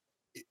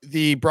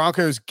the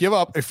Broncos give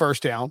up a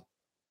first down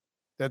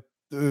that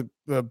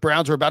the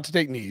Browns are about to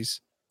take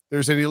knees.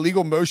 There's an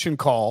illegal motion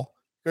call,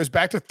 goes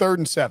back to 3rd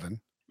and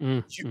 7.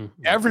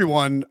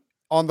 Everyone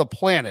on the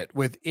planet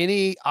with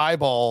any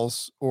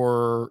eyeballs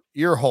or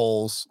ear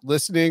holes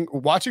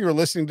watching or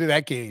listening to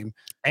that game,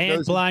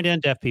 and blind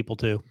and deaf people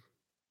too.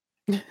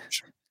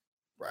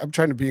 I'm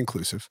trying to be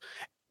inclusive.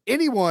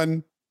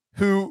 Anyone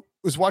who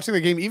was watching the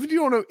game, even if you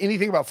don't know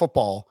anything about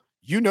football,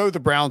 you know the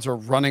Browns are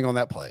running on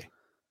that play.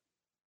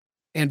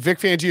 And Vic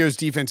Fangio's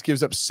defense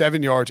gives up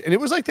 7 yards. And it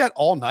was like that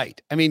all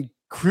night. I mean,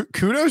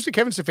 kudos to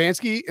Kevin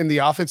Stefanski and the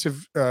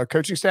offensive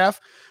coaching staff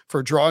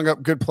for drawing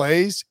up good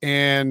plays.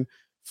 And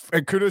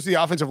kudos to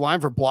the offensive line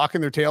for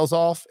blocking their tails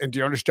off. And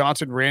Dearness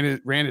Johnson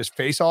ran his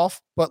face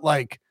off. But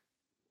like,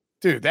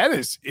 dude, that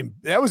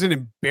was an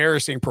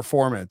embarrassing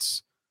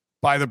performance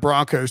by the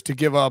Broncos to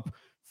give up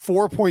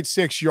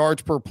 4.6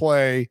 yards per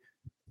play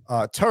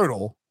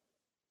total.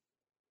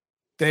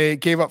 They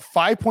gave up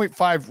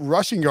 5.5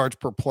 rushing yards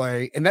per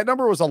play. And that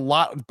number was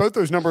both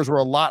those numbers were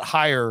a lot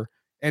higher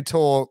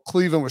until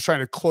Cleveland was trying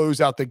to close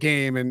out the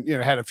game and,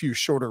 had a few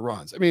shorter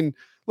runs. I mean,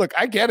 look,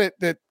 I get it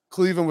that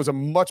Cleveland was a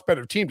much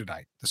better team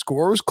tonight. The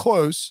score was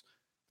close.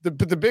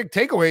 But the big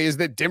takeaway is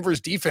that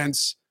Denver's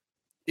defense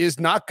is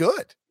not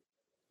good.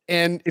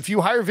 And if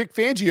you hire Vic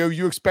Fangio,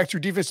 you expect your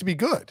defense to be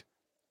good.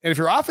 And if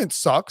your offense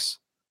sucks,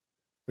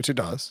 which it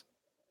does,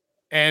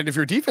 and if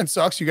your defense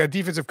sucks, you got a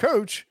defensive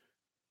coach,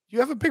 you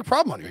have a big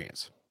problem on your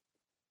hands.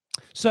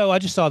 So I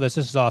just saw this.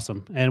 This is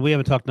awesome. And we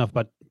haven't talked enough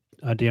about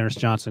Dearness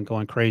Johnson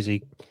going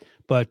crazy.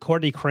 But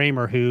Courtney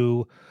Kramer,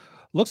 who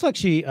looks like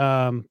she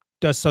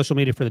does social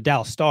media for the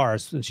Dallas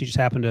Stars, and she just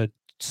happened to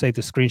save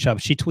the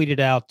screenshot. She tweeted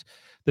out,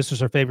 this was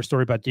her favorite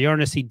story about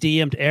Dearness. He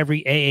DM'd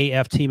every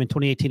AAF team in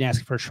 2018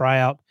 asking for a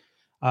tryout.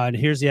 And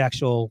here's the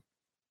actual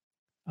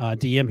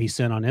DM he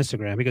sent on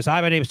Instagram. He goes, "Hi,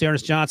 my name is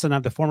Dearness Johnson.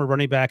 I'm the former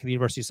running back at the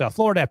University of South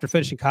Florida. After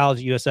finishing college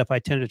at USF, I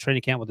attended a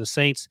training camp with the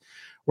Saints,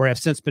 where I've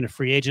since been a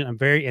free agent. I'm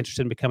very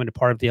interested in becoming a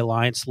part of the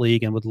Alliance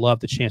League and would love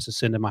the chance to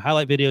send in my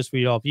highlight videos for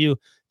you all view.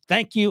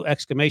 Thank you!" !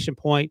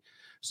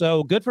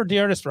 So good for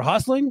Dearness for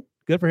hustling.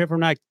 Good for him for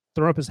not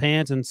throwing up his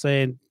hands and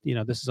saying,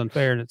 this is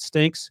unfair and it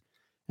stinks.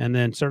 And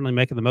then certainly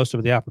making the most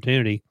of the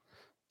opportunity.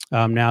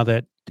 Now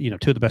that, two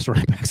of the best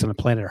running backs on the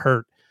planet are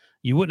hurt.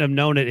 You wouldn't have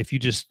known it if you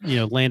just,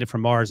 landed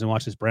from Mars and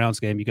watched this Browns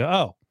game. You go,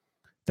 oh,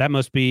 that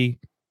must be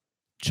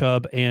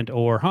Chubb and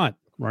or Hunt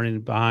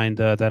running behind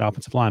that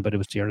offensive line. But it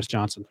was Dearness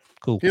Johnson.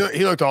 Cool.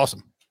 He looked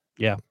awesome.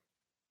 Yeah.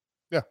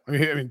 Yeah. I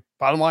mean,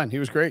 bottom line, he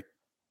was great.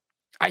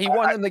 He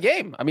won them the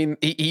game. I mean,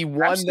 he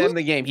won them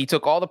the game. He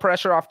took all the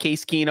pressure off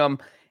Case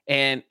Keenum,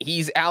 and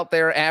he's out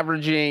there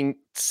averaging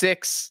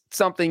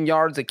 6-something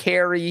yards a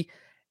carry.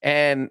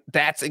 And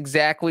that's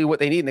exactly what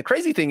they need. And the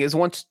crazy thing is,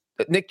 once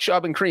Nick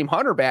Chubb and Kareem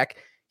Hunt are back,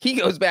 he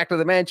goes back to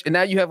the bench, and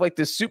now you have like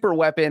this super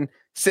weapon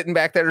sitting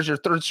back there as your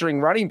third string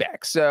running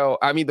back. So,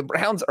 I mean, the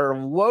Browns are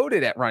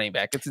loaded at running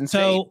back. It's insane.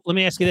 So let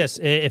me ask you this.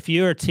 If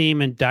you're a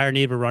team in dire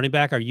need of a running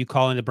back, are you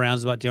calling the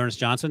Browns about Dearness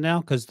Johnson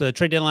now? Because the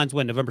trade deadline's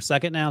when? November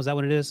 2nd now? Is that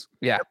what it is?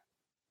 Yeah.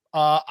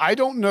 I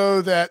don't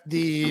know that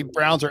the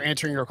Browns are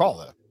answering your call,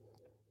 though.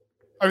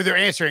 I mean, they're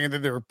answering, and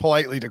then they're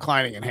politely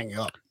declining and hanging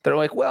up. They're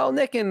like, well,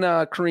 Nick and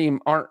Kareem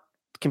aren't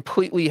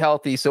completely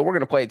healthy, so we're going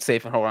to play it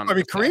safe and hold on. I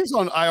mean, Kareem's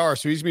on IR,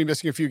 so he's going to be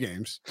missing a few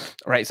games.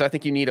 Right, so I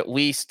think you need at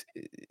least,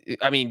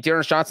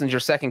 Dearness Johnson's your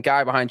second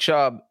guy behind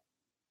Chubb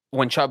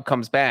when Chubb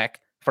comes back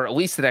for at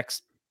least the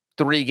next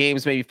 3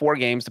 games, maybe 4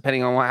 games,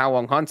 depending on how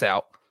long Hunt's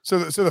out. So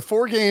the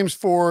 4 games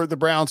for the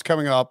Browns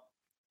coming up,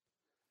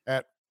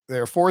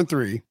 they're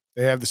 4-3.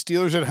 They have the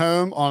Steelers at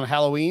home on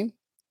Halloween,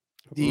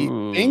 the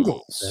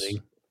Bengals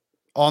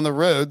on the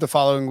road the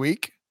following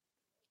week,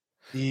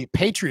 the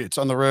Patriots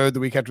on the road the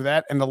week after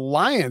that, and the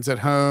Lions at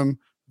home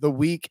the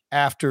week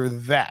after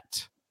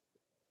that.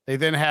 They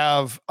then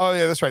have,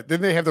 that's right.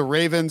 Then they have the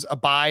Ravens, a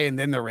bye, and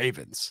then the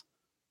Ravens.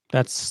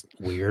 That's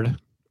weird.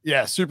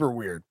 Yeah, super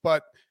weird.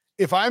 But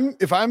if I'm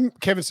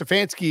Kevin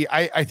Stefanski,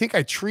 I think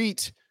I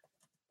treat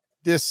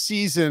this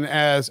season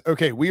as,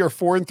 okay, we are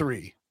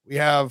 4-3. We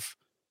have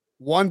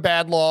 1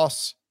 bad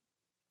loss,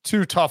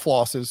 2 tough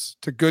losses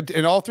to good,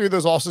 and all 3 of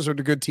those losses are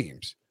to good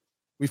teams.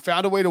 We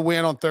found a way to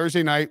win on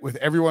Thursday night with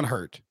everyone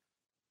hurt.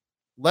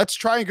 Let's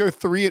try and go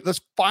 3.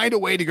 Let's find a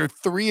way to go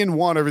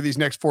 3-1 over these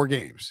next 4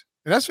 games.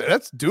 And that's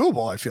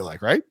doable, I feel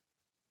like, right?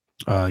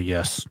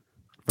 Yes.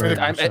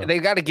 They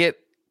got to get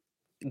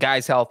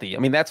guys healthy. I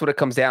mean, that's what it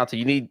comes down to.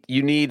 You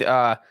need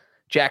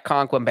Jack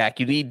Conklin back.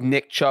 You need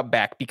Nick Chubb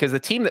back, because the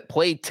team that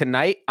played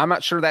tonight, I'm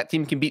not sure that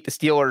team can beat the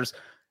Steelers.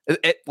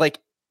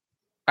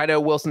 I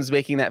know Wilson's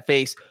making that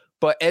face,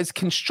 but as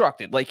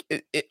constructed,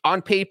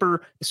 on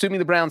paper, assuming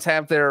the Browns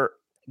have their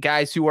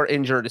guys who are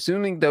injured,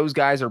 assuming those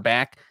guys are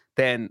back,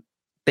 then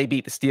they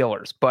beat the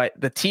Steelers. But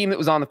the team that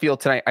was on the field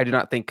tonight, I do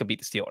not think could beat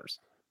the Steelers.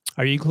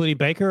 Are you including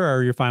Baker,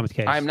 or you're fine with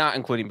Case? I'm not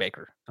including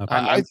Baker. Okay.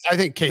 I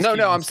think Case.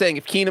 No, I'm saying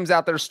if Keenum's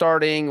out there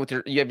starting with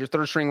you have your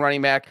third string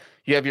running back,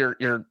 you have your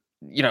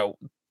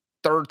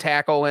third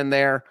tackle in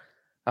there.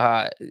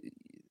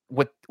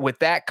 With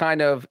that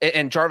kind of,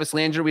 and Jarvis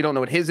Landry, we don't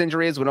know what his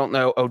injury is. We don't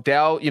know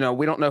Odell. We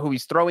don't know who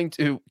he's throwing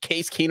to,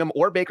 Case Keenum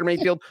or Baker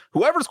Mayfield,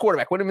 whoever's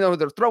quarterback. We don't even know who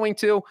they're throwing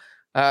to.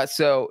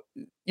 So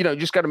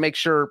just got to make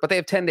sure. But they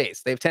have 10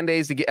 days. They have 10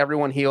 days to get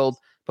everyone healed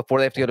before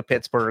they have to go to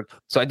Pittsburgh.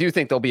 So I do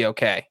think they'll be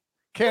okay.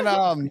 I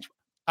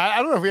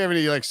don't know if we have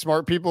any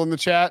smart people in the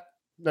chat.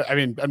 I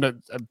mean,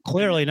 I'm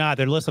clearly not.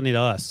 They're listening to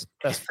us.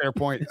 That's a fair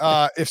point.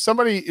 Does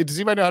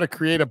anybody know how to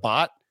create a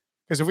bot?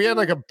 Because if we had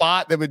a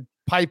bot that would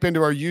pipe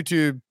into our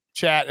YouTube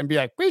chat and be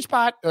like breach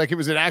bot, like it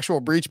was an actual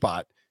breach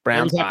bot.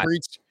 Every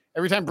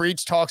time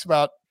Breach talks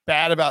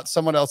bad about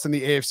someone else in the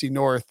AFC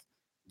North.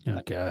 Oh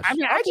gosh. I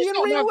mean, I just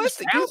don't know.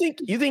 Realistic.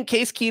 You think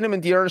Case Keenum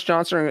and Dearness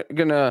Johnson are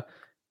gonna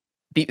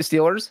beat the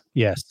Steelers?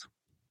 Yes.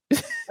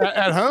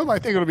 At home, I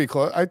think it'll be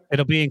close.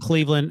 It'll be in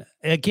Cleveland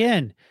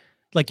again.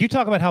 Like you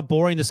talk about how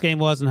boring this game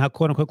was and how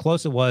quote unquote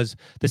close it was.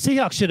 The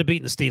Seahawks should have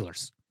beaten the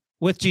Steelers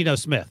with Geno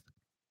Smith.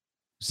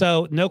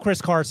 So no Chris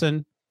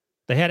Carson.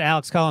 They had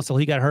Alex Collins till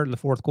he got hurt in the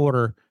fourth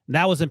quarter. And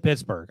that was in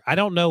Pittsburgh. I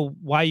don't know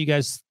why you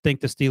guys think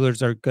the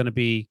Steelers are going to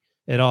be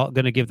at all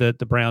going to give the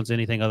Browns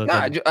anything other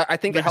than. I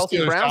think a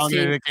healthy Browns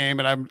team. Game,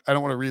 and I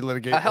don't want to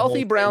relitigate. A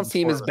healthy Browns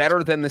team is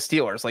better than the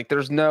Steelers. Like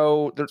there's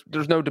no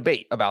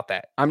debate about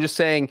that. I'm just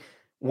saying,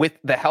 with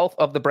the health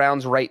of the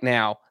Browns right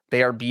now,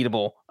 they are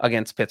beatable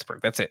against Pittsburgh.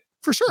 That's it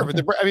for sure. But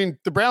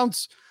the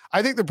Browns.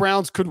 I think the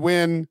Browns could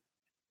win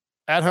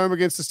at home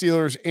against the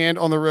Steelers and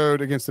on the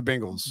road against the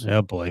Bengals.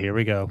 Oh boy, here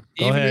we go.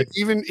 Go ahead.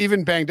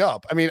 Even banged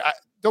up. I mean,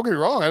 don't get me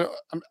wrong.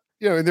 I'm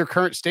in their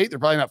current state, they're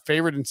probably not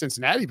favored in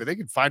Cincinnati, but they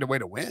can find a way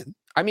to win.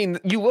 I mean,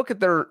 you look at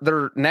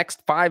their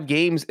next 5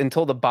 games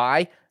until the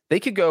bye, they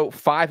could go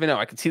 5-0.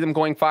 I could see them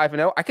going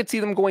 5-0. I could see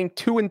them going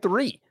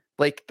 2-3.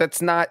 Like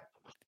that's not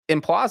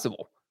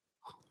implausible.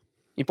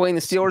 You playing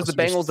the Steelers, the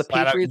Bengals, the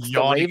Patriots,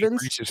 the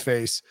Ravens. His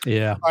face.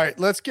 Yeah. All right,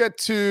 let's get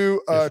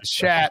to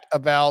chat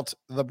about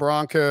the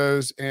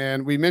Broncos,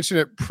 and we mentioned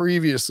it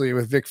previously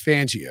with Vic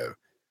Fangio.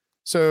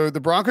 So the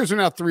Broncos are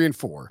now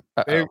 3-4.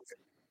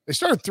 They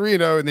started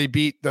 3-0 and they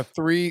beat the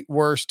 3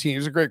 worst teams.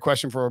 It's a great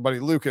question for our buddy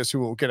Lucas, who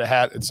will get a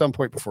hat at some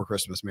point before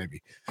Christmas,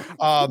 maybe.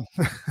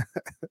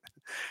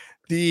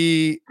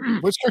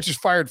 Which coach is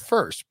fired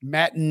first,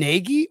 Matt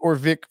Nagy or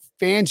Vic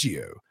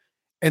Fangio?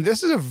 And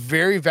this is a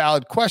very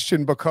valid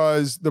question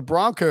because the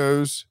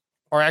Broncos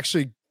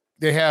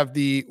they have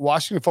the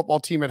Washington football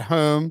team at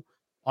home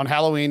on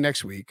Halloween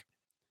next week.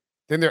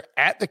 Then they're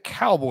at the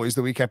Cowboys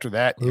the week after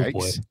that. Oh, Yikes.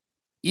 boy.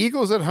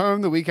 Eagles at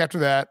home the week after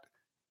that.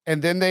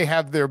 And then they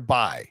have their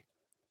bye.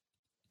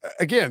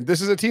 Again,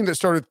 this is a team that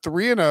started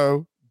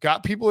 3-0,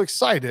 got people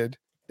excited.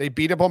 They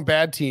beat up on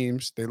bad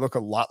teams. They look a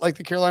lot like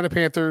the Carolina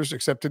Panthers,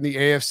 except in the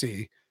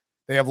AFC.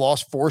 They have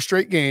lost 4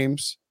 straight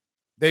games.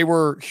 They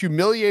were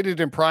humiliated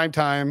in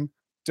primetime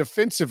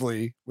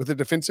defensively with a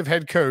defensive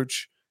head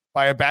coach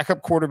by a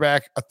backup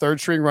quarterback, a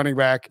third-string running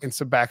back, and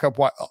some backup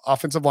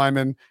offensive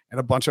linemen, and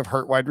a bunch of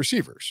hurt wide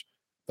receivers.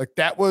 Like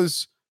that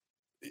was,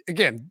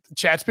 again,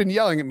 chat's been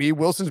yelling at me.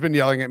 Wilson's been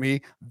yelling at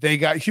me. They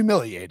got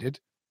humiliated.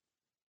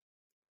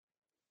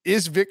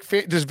 Does Vic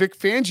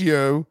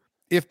Fangio,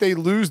 if they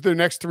lose their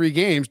next 3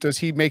 games, does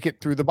he make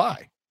it through the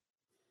bye?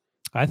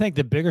 I think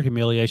the bigger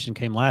humiliation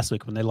came last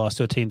week when they lost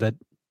to a team that,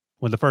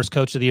 when the first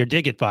coach of the year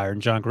did get fired,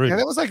 and John Gruden. Yeah,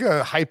 that was like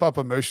a hype up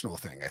emotional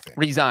thing, I think.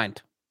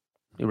 Resigned.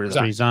 He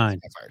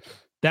resigned.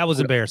 That was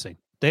embarrassing.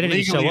 They didn't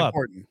even show up.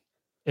 Important.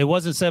 It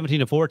wasn't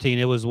 17-14.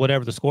 It was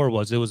whatever the score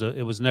was. It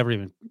was never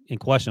even in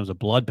question. It was a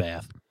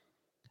bloodbath.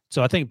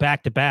 So I think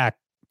back to back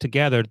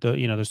together,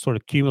 they're sort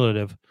of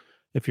cumulative.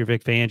 If you're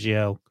Vic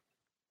Fangio,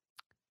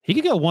 he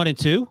could go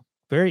 1-2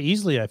 very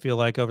easily. I feel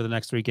like over the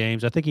next 3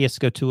 games, I think he has to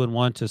go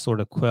 2-1 to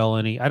sort of quell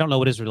any. I don't know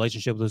what his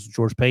relationship with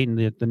George Payton,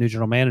 the new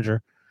general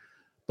manager,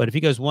 but if he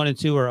goes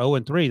 1-2 or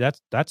 0-3,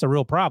 that's a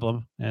real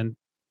problem. And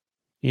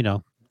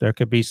there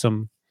could be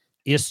some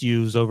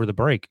issues over the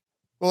break.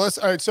 Well,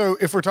 all right. So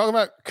if we're talking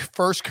about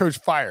first coach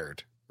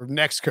fired or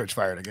next coach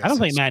fired, I guess. I don't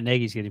think Matt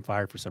Nagy's getting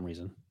fired for some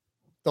reason.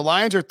 The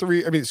Lions are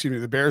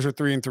the Bears are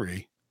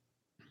 3-3.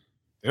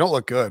 They don't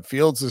look good.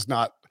 Fields is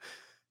not.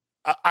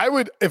 I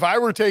would, if I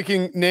were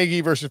taking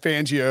Nagy versus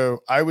Fangio,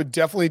 I would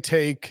definitely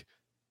take,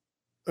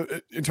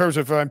 in terms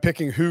of if I'm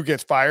picking who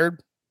gets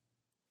fired,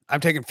 I'm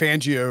taking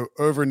Fangio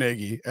over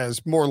Nagy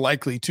as more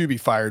likely to be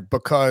fired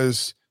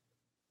because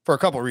for a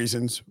couple of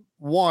reasons.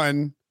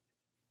 One,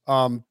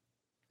 the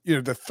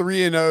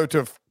 3-0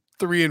 to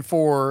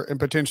 3-4 and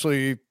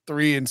potentially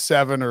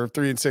 3-7 or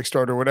 3-6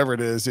 start or whatever it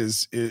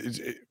is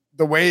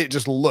the way it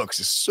just looks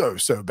is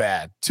so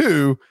bad.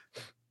 2,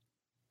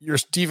 your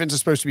defense is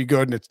supposed to be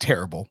good and it's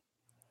terrible.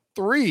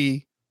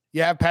 3,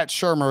 you have Pat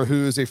Shurmur,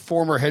 who is a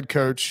former head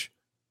coach,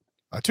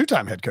 a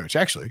 2-time head coach,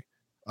 actually,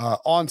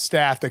 on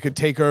staff that could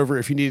take over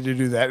if you needed to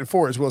do that. And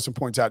 4, as Wilson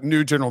points out,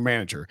 new general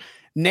manager.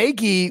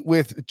 Nagy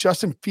with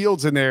Justin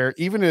Fields in there,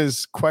 even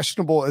as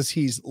questionable as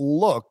he's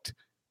looked,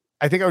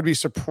 I think I would be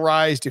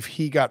surprised if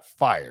he got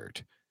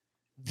fired.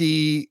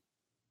 The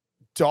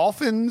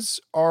Dolphins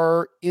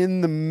are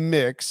in the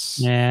mix.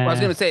 Yeah. I was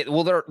going to say,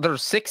 well,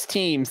 there's 6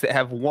 teams that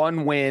have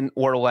 1 win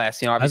or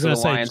less. Obviously the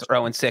Lions are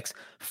 0-6.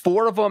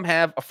 4 of them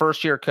have a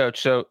first-year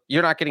coach, so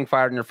you're not getting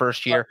fired in your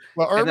first year.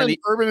 Well,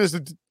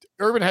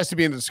 Urban has to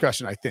be in the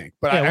discussion, I think,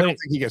 but I don't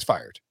think he gets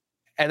fired.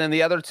 And then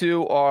the other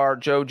 2 are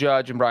Joe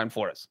Judge and Brian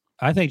Flores.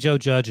 I think Joe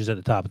Judge is at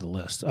the top of the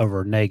list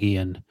over Nagy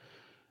and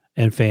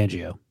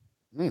Fangio.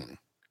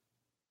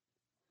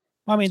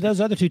 I mean, those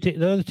other 2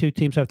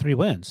 teams have 3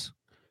 wins.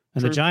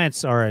 And the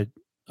Giants are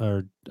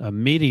a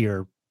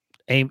meteor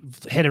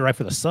headed right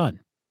for the sun.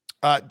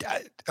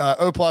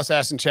 O Plus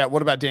asked in chat,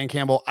 what about Dan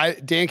Campbell?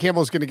 Dan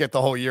Campbell is going to get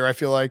the whole year, I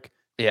feel like.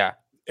 Yeah.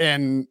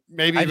 And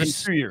maybe even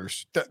 2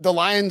 years. The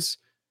Lions,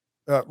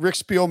 Rick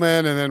Spielman,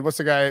 and then what's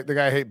the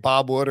guy I hate,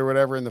 Bob Wood or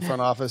whatever in the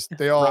front office.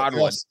 They all Rod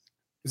Wood.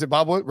 Is it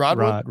Bob Wood? Rod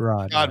Wood?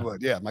 Rod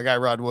Wood. Yeah, my guy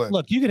Rod Wood.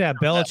 Look, you could have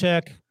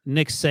Belichick,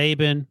 Nick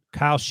Saban,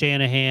 Kyle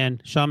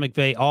Shanahan, Sean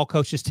McVay, all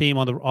coach this team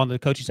on the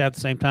coaching staff at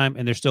the same time,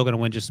 and they're still going to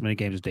win just as many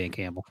games as Dan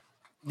Campbell.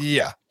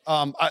 Yeah.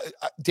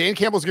 Dan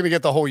Campbell's going to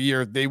get the whole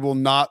year. They will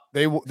not.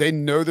 They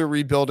know they're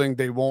rebuilding.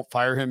 They won't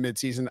fire him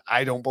midseason,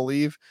 I don't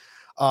believe.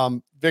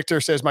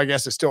 Victor says my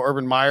guess is still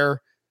Urban Meyer.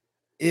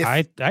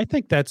 I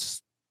think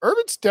that's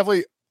Urban's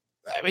definitely.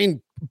 I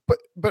mean,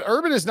 but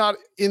Urban is not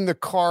in the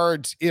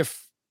cards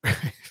if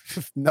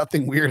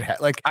nothing weird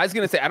like I was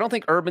going to say, I don't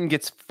think Urban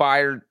gets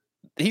fired.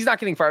 He's not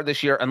getting fired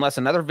this year unless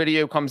another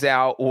video comes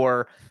out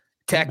or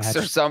text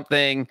or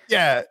something.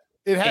 Yeah,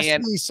 it has to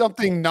be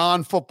something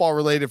non-football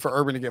related for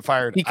Urban to get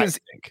fired. Because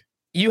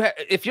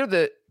if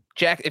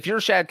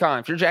you're Shad Khan,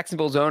 if you're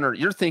Jacksonville's owner,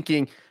 you're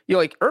thinking,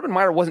 like Urban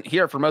Meyer wasn't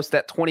here for most of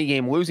that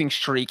 20-game losing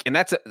streak, and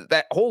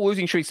that whole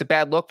losing streak's a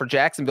bad look for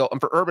Jacksonville,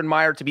 and for Urban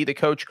Meyer to be the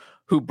coach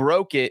who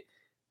broke it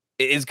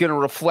is going to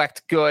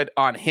reflect good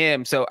on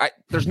him. So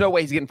there's no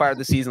way he's getting fired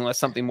this season unless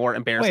something more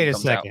embarrassing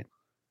comes out.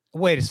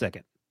 Wait a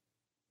second.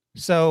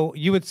 So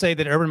you would say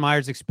that Urban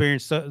Meyer's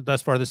experience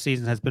thus far this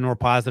season has been more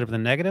positive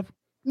than negative?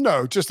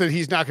 No, just that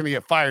he's not going to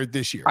get fired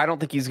this year. I don't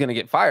think he's going to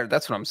get fired.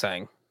 That's what I'm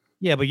saying.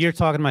 Yeah, but you're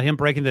talking about him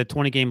breaking the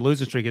 20-game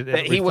losing streak.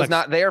 He was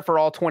not there for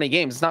all 20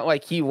 games. It's not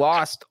like he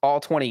lost all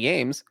 20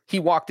 games. He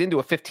walked into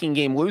a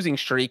 15-game losing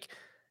streak.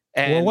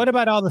 Well, what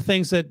about all the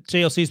things that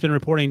JLC's been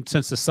reporting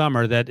since the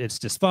summer, that it's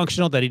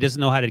dysfunctional, that he doesn't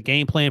know how to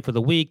game plan for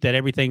the week, that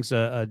everything's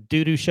a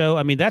doo-doo show?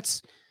 I mean,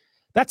 that's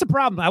a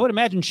problem. I would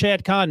imagine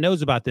Shad Khan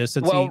knows about this.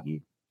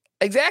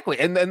 Exactly.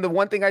 And then the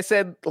one thing I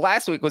said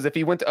last week was if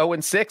he went to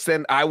 0-6,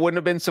 then I wouldn't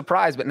have been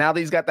surprised. But now that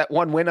he's got that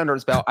 1 win under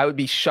his belt, I would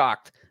be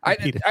shocked.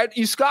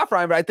 You scoff,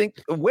 Ryan, but I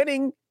think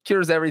winning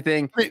cures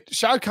everything.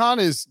 Shad Khan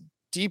is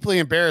deeply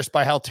embarrassed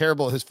by how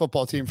terrible his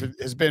football team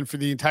has been for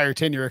the entire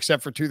tenure,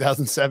 except for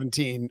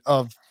 2017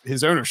 of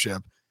his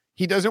ownership.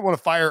 He doesn't want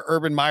to fire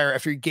Urban Meyer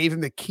after he gave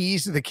him the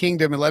keys to the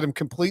kingdom and let him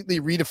completely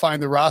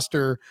redefine the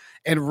roster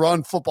and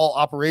run football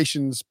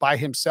operations by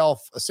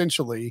himself,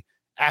 essentially.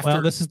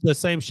 Well, this is the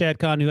same Shad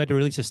Khan who had to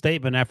release a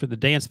statement after the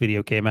dance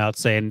video came out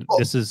saying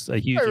this is a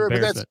huge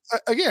embarrassment.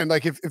 Again,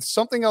 like if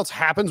something else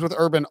happens with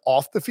Urban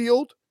off the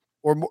field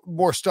or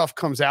more stuff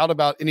comes out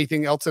about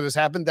anything else that has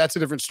happened, that's a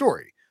different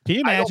story. Can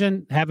you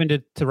imagine having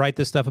to write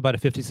this stuff about a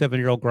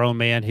 57-year-old grown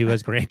man who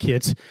has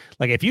grandkids?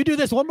 Like, if you do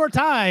this one more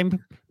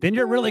time, then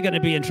you're really going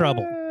to be in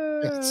trouble.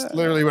 It's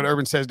literally what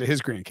Urban says to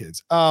his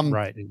grandkids.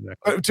 Right,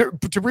 exactly.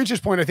 To Breach's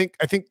point, I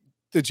think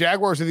the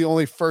Jaguars are the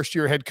only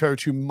first-year head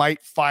coach who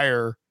might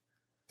fire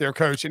their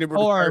coach, and it would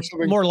or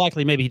more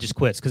likely maybe he just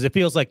quits because it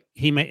feels like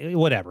he may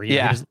whatever.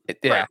 Yeah.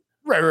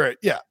 Right.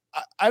 Yeah,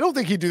 I don't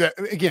think he'd do that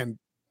again.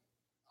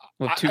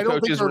 Well, I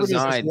don't think Urban is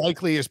as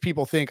likely as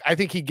people think. I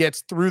think he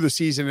gets through the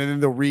season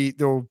and then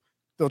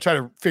they'll try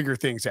to figure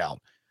things out.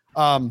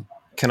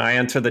 Can I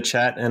enter the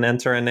chat and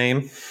enter a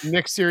name?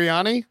 Nick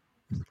Sirianni?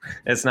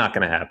 It's not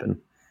going to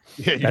happen.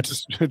 Yeah,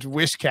 it's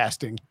wish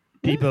casting.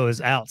 Debo is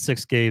out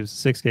 6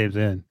 games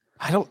in.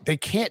 They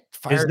can't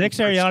fire. Is Nick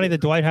Sirianni the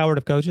Dwight Howard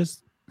of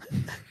coaches?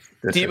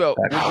 Debo,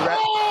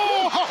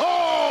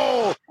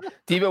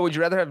 would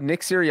you rather have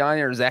Nick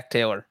Sirianni or Zach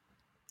Taylor?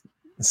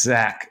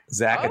 Zach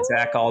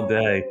attack all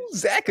day.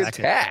 Zach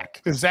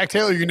attack. Zach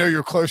Taylor,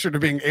 you're closer to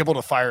being able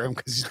to fire him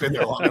because he's been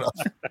there long enough.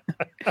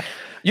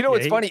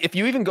 It's funny. If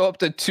you even go up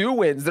to 2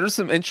 wins, there's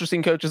some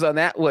interesting coaches on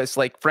that list,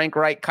 like Frank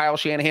Reich, Kyle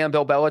Shanahan,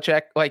 Bill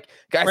Belichick. Like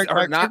guys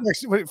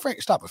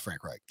Frank, stop with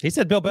Frank Reich. He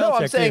said Bill Belichick. No,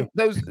 I'm saying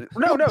those.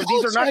 No,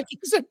 these are not. He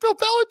said Bill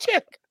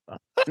Belichick.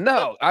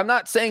 No, I'm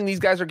not saying these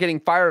guys are getting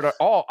fired at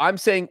all. I'm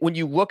saying when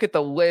you look at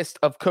the list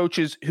of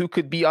coaches who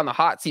could be on the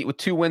hot seat with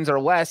 2 wins or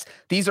less,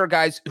 these are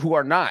guys who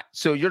are not.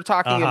 So you're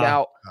talking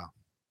about,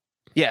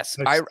 yes,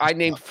 I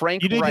named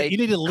Frank Reich,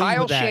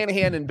 Kyle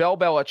Shanahan, and Bill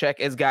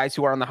Belichick as guys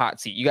who are on the hot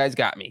seat. You guys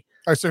got me.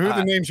 All right, so who are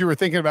the names you were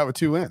thinking about with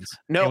 2 wins?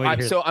 No, I'm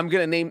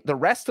going to name the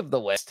rest of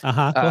the list. Go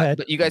ahead.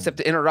 But you guys have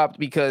to interrupt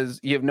because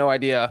you have no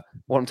idea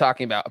what I'm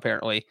talking about,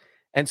 apparently.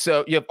 And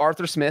so you have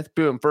Arthur Smith,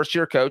 boom,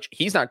 first-year coach.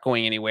 He's not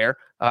going anywhere.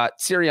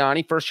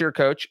 Sirianni, first-year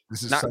coach,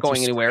 not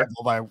going anywhere.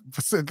 Look,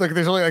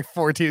 there's only like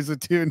 4 teams with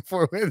 2 and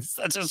 4 wins.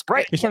 That's just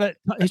great. He's trying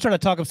to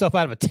talk himself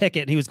out of a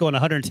ticket. And he was going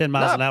 110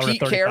 miles an hour.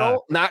 Pete at 35.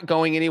 Carroll, not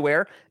going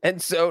anywhere. And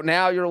so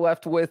now you're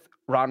left with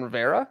Ron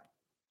Rivera.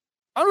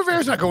 Ron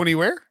Rivera's not going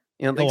anywhere.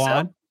 You don't think Go so?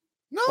 on.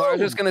 No. Well, I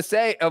was just going to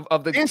say,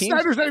 of the Dan teams.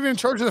 Snyder's not even in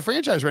charge of the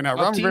franchise right now.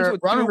 Ron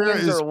Rivera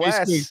is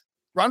basically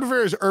Ron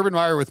Rivera is Urban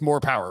Meyer with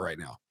more power right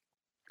now.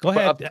 Go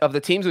ahead. Of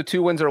the teams with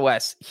 2 wins or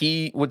less,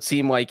 he would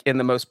seem like in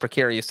the most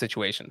precarious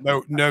situation.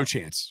 No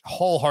chance.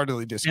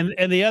 Wholeheartedly disagree.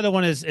 And the other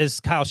one is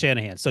Kyle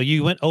Shanahan. So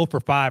you went 0 for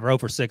 5 or 0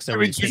 for 6. I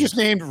mean, you just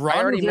named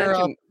Ron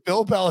Rivera,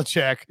 Bill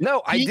Belichick.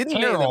 No, I didn't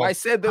name them. I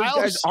said those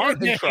guys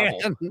aren't in trouble.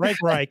 Frank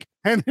Reich.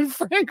 And then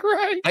Frank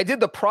Reich. I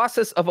did the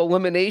process of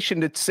elimination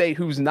to say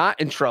who's not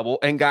in trouble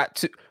and got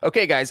to,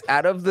 okay, guys,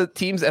 out of the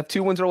teams that have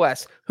 2 wins or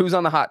less, who's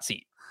on the hot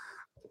seat?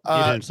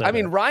 I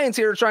mean, Ryan's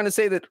here trying to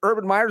say that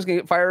Urban Meyer's going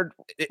to get fired.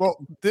 Well,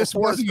 this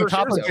wasn't a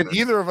topic that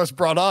either of us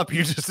brought up.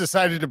 You just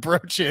decided to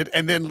broach it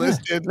and then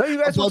listed. No, you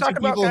guys were talking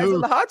about guys on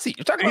the hot seat.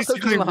 You're talking about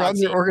coaches on the hot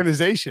seat. Their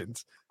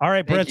organizations. All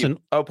right, Brinson.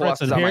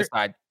 Plus is on my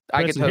side.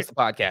 I get to host the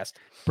podcast.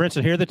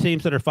 Brinson, here are the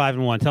teams that are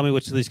 5-1. Tell me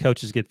which of these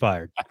coaches get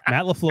fired.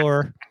 Matt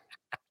LaFleur,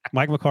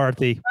 Mike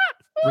McCarthy,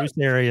 Bruce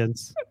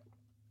Arians,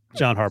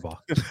 John Harbaugh.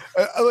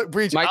 Look,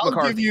 Breach, I'll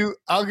give you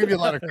a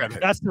lot of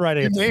credit. That's the right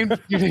answer.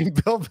 You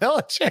named Bill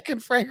Belichick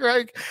and Frank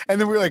Reich, and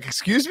then we were like,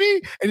 "Excuse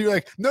me," and you're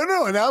like, "No."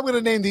 And now I'm going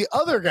to name the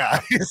other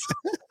guys.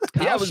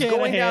 Yeah, I was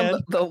going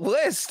down the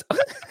list.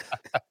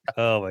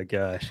 Oh my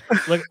gosh!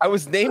 Look, I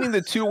was naming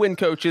the 2-win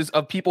coaches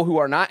of people who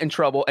are not in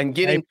trouble, and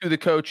getting to the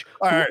coach,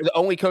 the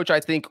only coach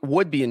I think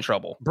would be in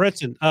trouble.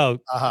 Brinson.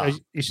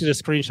 You should have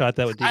screenshot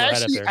that with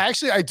Devo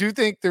Actually, I do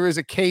think there is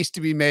a case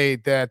to be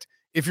made that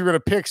if you're going to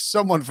pick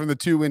someone from the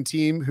 2-win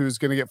team who's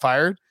going to get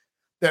fired,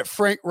 that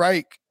Frank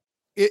Reich,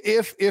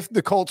 if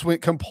the Colts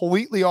went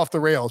completely off the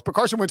rails, but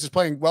Carson Wentz is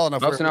playing well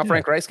enough. So now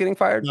Frank Reich's getting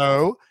fired?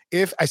 No.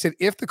 If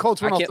the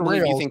Colts went off the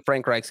rails. You think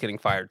Frank Reich's getting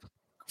fired?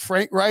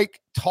 Frank Reich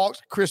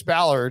talked Chris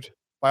Ballard,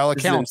 by all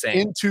accounts,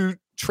 into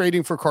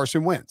trading for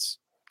Carson Wentz.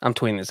 I'm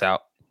tweeting this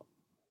out.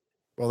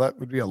 Well, that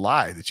would be a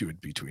lie that you would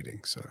be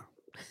tweeting. So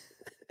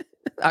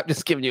I'm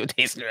just giving you a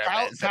taste of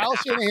it.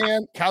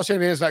 Kyle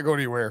Shanahan's not going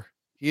anywhere.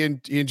 He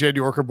and Jed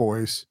York are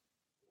boys.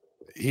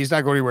 He's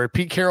not going anywhere.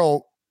 Pete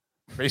Carroll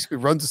basically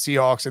runs the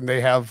Seahawks, and they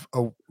have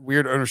a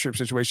weird ownership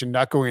situation,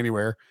 not going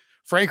anywhere.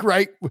 Frank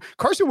Reich,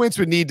 Carson Wentz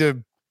would need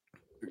to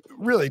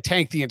really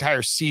tank the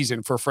entire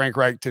season for Frank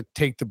Reich to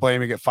take the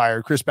blame and get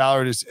fired. Chris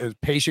Ballard is a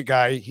patient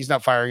guy. He's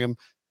not firing him.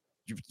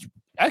 You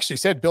actually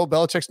said Bill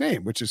Belichick's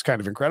name, which is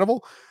kind of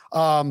incredible.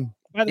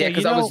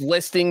 Because I was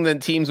listing the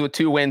teams with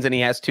 2 wins, and he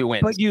has 2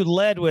 wins. But you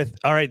led with,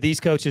 all right, these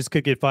coaches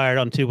could get fired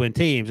on 2-win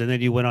teams, and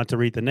then you went on to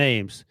read the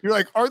names. You're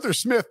like, Arthur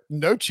Smith,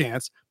 no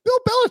chance. Bill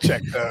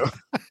Belichick, though.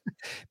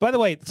 By the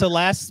way, so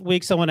last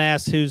week someone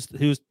asked who's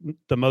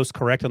the most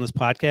correct on this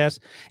podcast.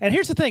 And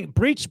here's the thing.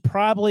 Breach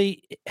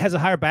probably has a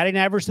higher batting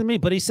average than me,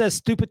 but he says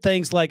stupid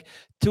things like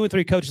 2 and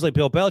 3 coaches like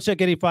Bill Belichick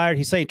getting fired.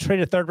 He's saying trade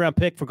a 3rd-round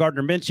pick for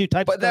Gardner Minshew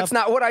type But stuff. that's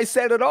not what I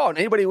said at all. And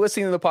anybody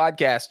listening to the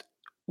podcast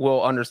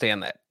will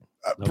understand that.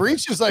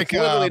 Breach is like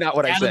literally not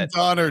what I said.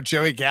 Dunn or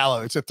Joey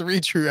Gallo. It's a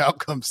 3 true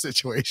outcome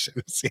situation.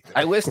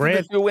 I listed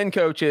the 2-win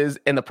coaches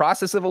in the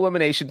process of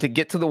elimination to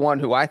get to the one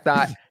who I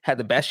thought had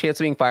the best chance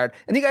of being fired.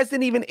 And you guys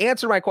didn't even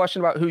answer my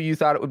question about who you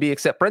thought it would be,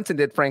 except Brinson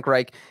did, Frank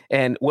Reich,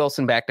 and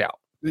Wilson backed out.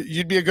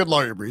 You'd be a good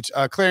lawyer, Breach.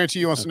 Clarence,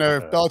 he wants to know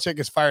if Belichick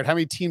is fired, how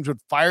many teams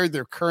would fire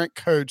their current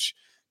coach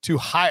to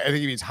hire? I think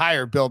he means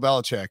hire Bill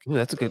Belichick. Ooh,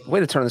 that's a good way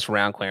to turn this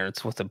around,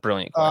 Clarence. What's a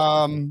brilliant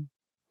question.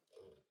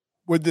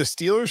 Would the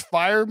Steelers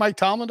fire Mike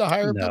Tomlin to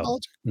hire Bill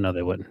Belichick? No,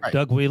 they wouldn't. Right.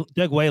 Doug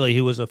Whaley,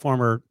 who was a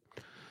former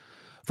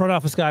front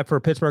office guy for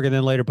Pittsburgh and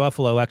then later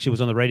Buffalo, actually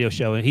was on the radio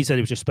show, and he said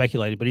he was just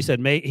speculating, but he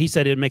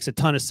said it makes a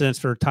ton of sense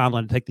for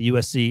Tomlin to take the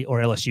USC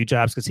or LSU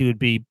jobs because he would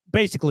be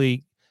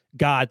basically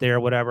God there or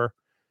whatever.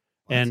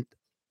 And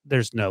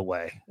there's no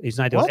way he's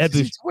not doing.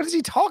 What is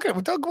he talking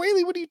about? Doug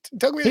Whaley?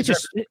 Doug Whaley?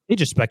 He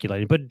just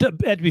speculated. But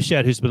Ed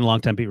Bouchette, who's been a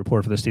longtime beat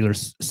reporter for the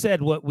Steelers,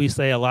 said what we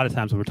say a lot of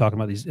times when we're talking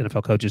about these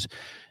NFL coaches.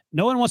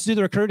 No one wants to do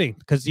the recruiting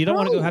because you don't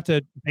want to go have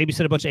to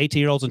babysit a bunch of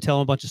 18-year-olds and tell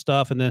them a bunch of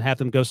stuff and then have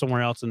them go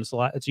somewhere else. And it's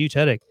a huge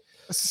headache.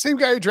 It's the same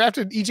guy who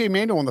drafted EJ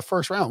Manuel in the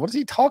 1st round. What is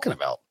he talking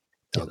about?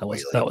 That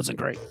wasn't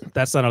great.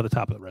 That's not on the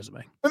top of the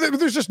resume. But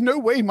there's just no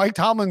way Mike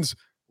Tomlin's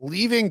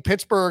leaving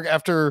Pittsburgh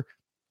after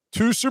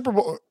 2 Super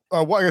Bowl.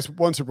 I guess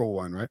 1 Super Bowl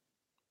one, right?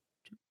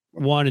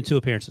 1 and 2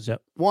 appearances.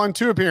 Yep.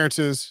 2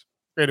 appearances.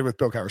 Graded with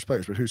Bill Cowher's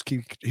players, but who's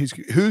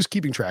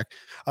keeping track?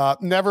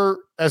 Never,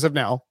 as of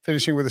now,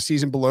 finishing with a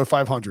season below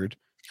 500.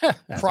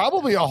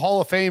 Probably a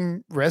Hall of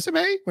Fame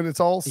resume when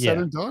it's all said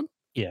and done.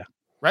 Yeah.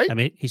 Right? I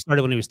mean, he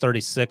started when he was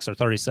 36 or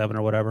 37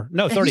 or whatever.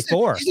 No,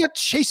 34. He's not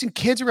chasing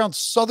kids around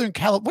Southern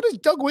California. What is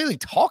Doug Whaley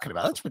talking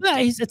about? That's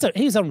ridiculous.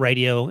 He's on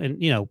radio, and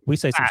we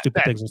say some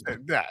stupid things.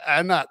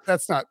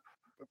 That's not.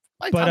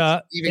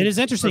 But it is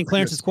interesting,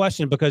 Clarence's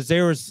question, because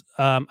there was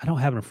I don't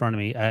have it in front of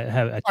me.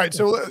 All right,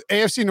 so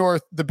AFC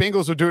North, the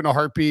Bengals will do it in a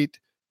heartbeat.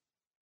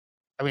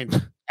 I mean,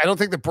 I don't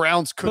think the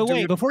Browns could. But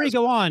wait, before you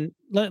go on,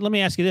 let me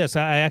ask you this.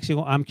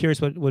 I'm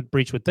curious what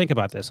Breach would think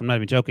about this. I'm not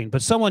even joking.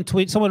 But someone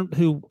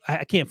who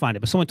I can't find it,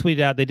 but someone tweeted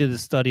out they did a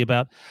study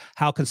about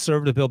how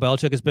conservative Bill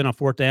Belichick has been on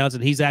fourth downs,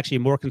 and he's actually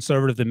more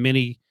conservative than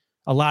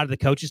a lot of the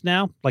coaches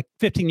now. Like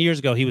 15 years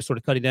ago, he was sort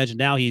of cutting edge, and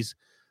now he's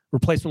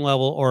replacement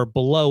level or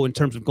below in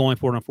terms of going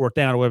for it on fourth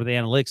down or whatever the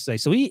analytics say.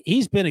 So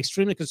he's been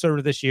extremely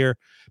conservative this year,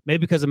 maybe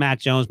because of Mac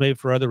Jones, maybe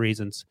for other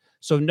reasons.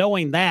 So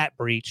knowing that,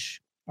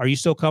 Breach, are you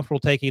still comfortable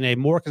taking a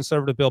more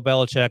conservative Bill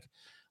Belichick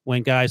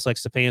when guys like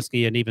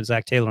Stefanski and even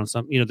Zach Taylor on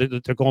some,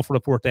 they're going for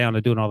the fourth down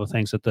and doing all the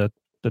things that the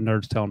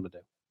nerds tell them to do?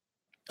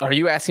 Are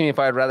you asking me if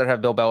I'd rather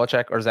have Bill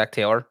Belichick or Zach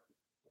Taylor?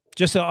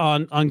 Just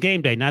on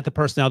game day, not the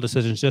personnel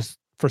decisions, just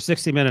for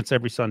 60 minutes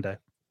every Sunday.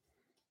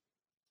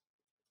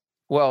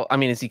 Well, I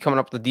mean, is he coming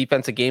up with a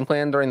defensive game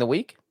plan during the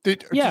week?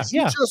 Did you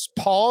just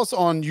pause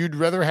on you'd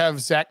rather have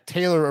Zach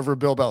Taylor over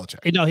Bill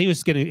Belichick? No, he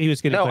was getting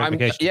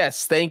clarification.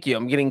 Yes, thank you.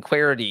 I'm getting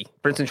clarity.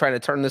 Princeton trying to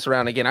turn this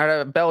around again. I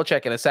have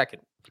Belichick in a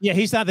second. Yeah,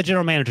 he's not the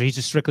general manager. He's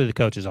just strictly the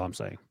coach, is all I'm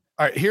saying.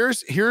 All right,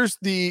 here's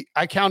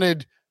I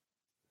counted,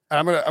 and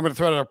I'm gonna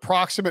throw out an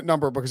approximate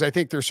number because I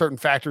think there's certain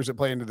factors that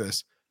play into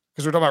this.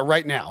 Because we're talking about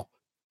right now.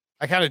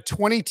 I counted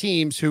 20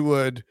 teams who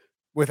would,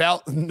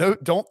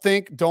 don't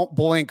think, don't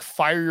blink,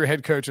 fire your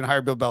head coach and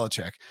hire Bill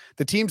Belichick.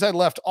 The teams I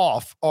left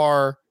off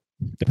are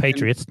the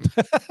Patriots.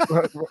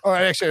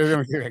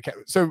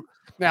 So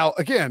now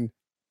again,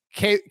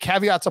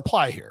 caveats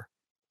apply here.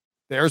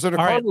 The Arizona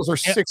Cardinals are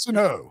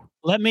 6-0.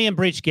 Let me and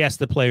Breach guess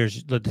the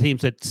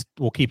teams that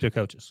will keep their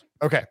coaches.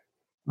 Okay.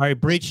 All right,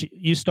 Breach,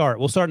 you start.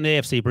 We'll start in the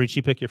AFC. Breach,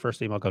 you pick your first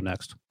team. I'll go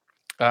next.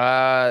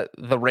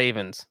 The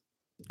Ravens.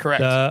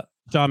 Correct.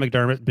 John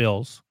McDermott,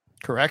 Bills.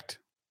 Correct.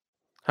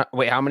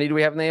 Wait, how many do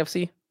we have in the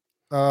AFC?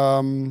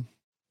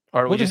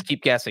 Or we just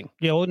keep guessing?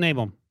 Yeah, we'll name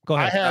them. Go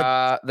ahead.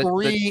 I had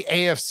three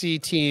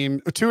AFC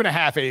teams, 2.5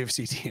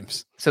 AFC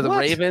teams. So the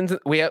Ravens,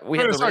 we have the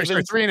Ravens.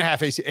 3.5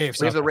 AFC.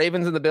 We have the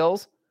Ravens and the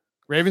Bills.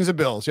 Ravens and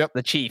Bills. Yep.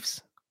 The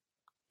Chiefs.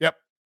 Yep.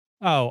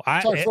 Oh,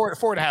 sorry,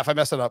 4.5. I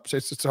messed it up. So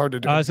it's hard to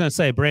do. I was going to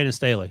say Brandon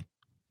Staley.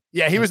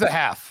 Yeah, he was the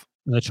half.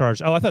 The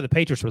Chargers. Oh, I thought the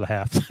Patriots were the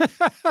half.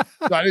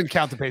 No, I didn't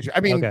count the Patriots.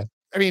 I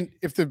mean,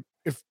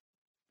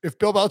 if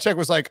Bill Belichick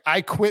was like,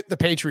 I quit the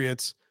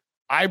Patriots,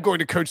 I'm going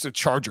to coach the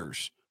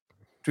Chargers.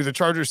 Do the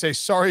Chargers say,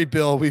 sorry,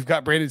 Bill, we've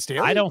got Brandon Staley?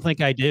 I don't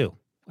think I do.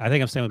 I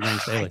think I'm staying with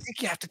Brandon Staley. I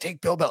think you have to take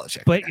Bill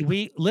Belichick. But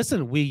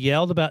we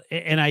yelled about,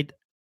 and I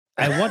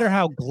wonder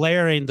how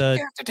glaring you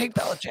have to take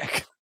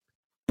Belichick.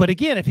 But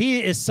again, if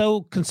he is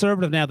so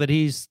conservative now that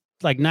he's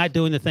like not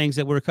doing the things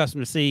that we're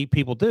accustomed to see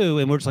people do,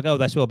 and we're just like, oh,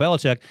 that's Bill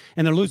Belichick,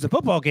 and they're losing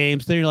football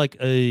games, then you're like,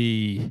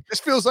 This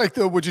feels like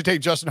the would you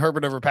take Justin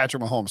Herbert over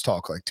Patrick Mahomes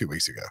talk like 2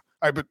 weeks ago.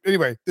 All right, but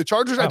anyway, the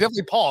Chargers, I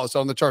definitely paused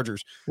on the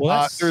Chargers.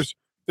 Well,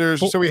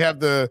 so we have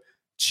the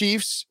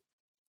Chiefs,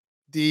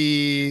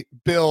 the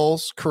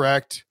Bills,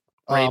 correct?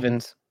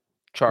 Ravens,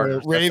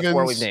 Chargers. Ravens, that's the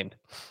four we've named.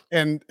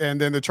 And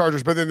then the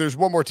Chargers, but then there's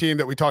one more team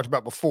that we talked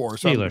about before.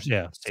 So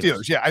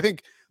Steelers. Yeah, I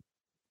think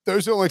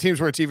those are the only teams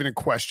where it's even in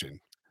question.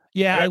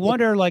 Yeah, I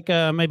wonder, like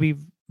maybe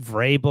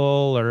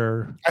Vrabel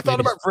or I thought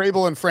about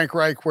Vrabel and Frank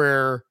Reich,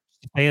 where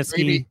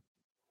Stefanski.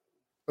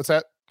 What's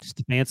that?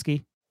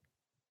 Stefanski.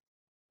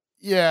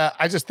 Yeah,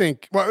 I just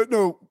think. Well,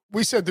 no,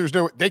 we said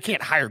they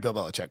can't hire Bill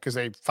Belichick because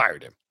they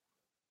fired him.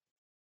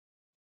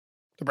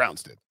 The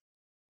Browns did.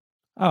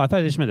 Oh, I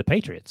thought they just meant the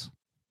Patriots.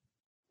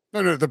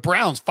 No, the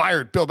Browns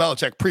fired Bill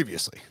Belichick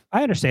previously.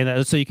 I understand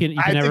that. So you can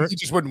think he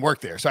just wouldn't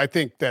work there. So I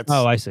think that's.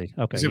 Oh, I see.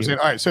 Okay. All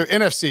right. So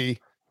NFC.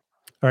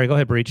 All right, go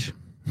ahead, Breach.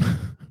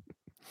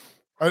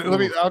 All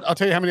right, I'll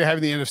tell you how many I have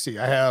in the NFC.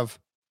 I have.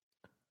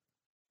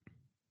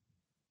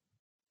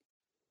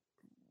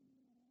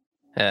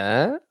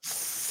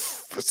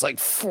 It's like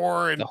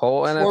 4 and the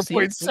whole NFC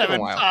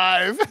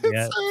 4.75.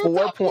 Yeah.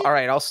 4 point. All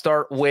right, I'll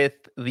start with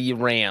the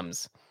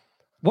Rams.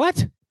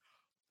 What?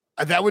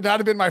 That would not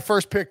have been my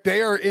first pick.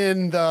 They are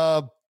in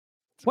the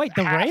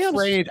Rams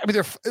range. I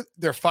mean,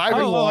 they're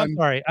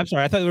 5-1. I'm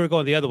sorry. I thought we were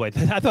going the other way.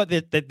 I thought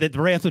that the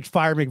Rams would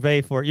fire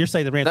McVay for. You're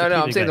saying the Rams?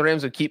 No, I'm saying the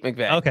Rams would keep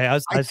McVay. Okay,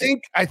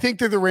 I think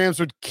that the Rams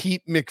would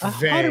keep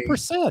McVay.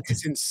 100%.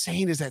 As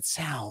insane as that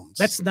sounds,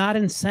 that's not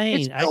insane.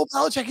 It's Bill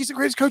Belichick. He's the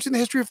greatest coach in the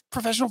history of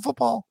professional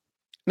football.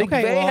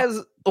 McVay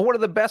has one of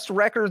the best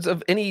records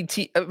of any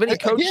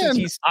coach since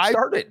he's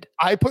started.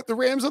 I put the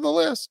Rams on the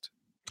list.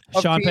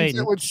 Sean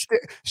Payton.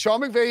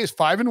 Sean McVay is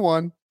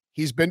 5-1.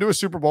 He's been to a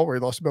Super Bowl where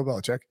he lost to Bill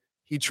Belichick.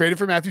 He traded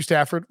for Matthew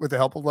Stafford with the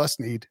help of Les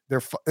Snead. They're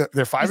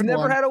 5-1. He's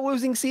never had a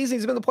losing season.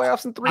 He's been in the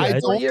playoffs in 3 I or 4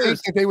 don't years. think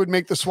that they would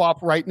make the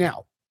swap right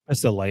now.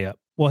 That's a layup.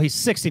 Well, he's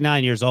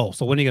 69 years old,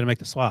 so when are you going to make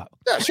the swap?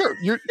 Yeah, sure.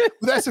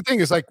 That's the thing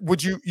is like,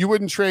 you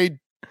wouldn't trade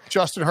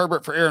Justin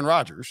Herbert for Aaron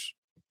Rodgers?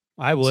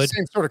 I would. It's the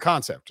same sort of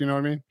concept. You know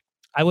what I mean?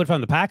 I would from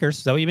the Packers.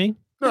 Is that what you mean?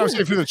 No, I'm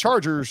saying for the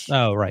Chargers.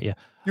 Oh, right. Yeah.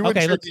 You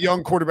wouldn't trade the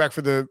young quarterback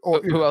for the.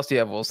 Who else do you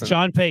have, Wilson?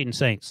 Sean Payton,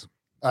 Saints.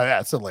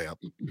 That's a layup.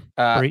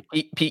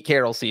 Pete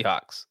Carroll,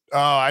 Seahawks.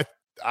 Oh,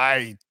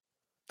 I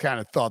kind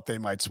of thought they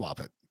might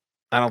swap it.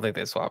 I don't think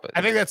they swap it.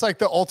 I think that's like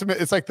the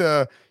ultimate. It's like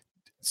the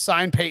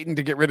sign Peyton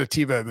to get rid of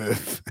Tebow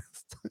move.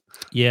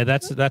 Yeah,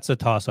 that's a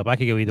toss-up. I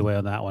could go either way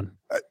on that one.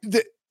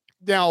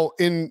 Now,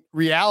 in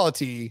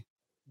reality,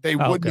 they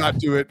would not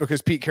do it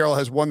because Pete Carroll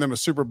has won them a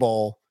Super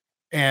Bowl,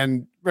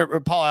 and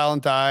Paul Allen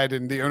died,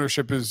 and the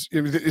ownership is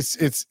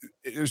it's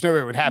there's no way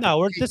it would happen.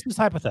 No, this is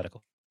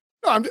hypothetical.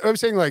 No, I'm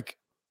saying like,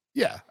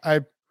 yeah, I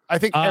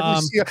think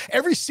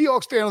every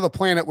Seahawks fan on the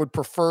planet would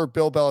prefer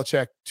Bill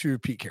Belichick to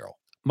Pete Carroll.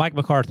 Mike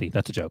McCarthy,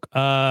 that's a joke.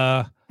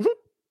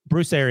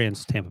 Bruce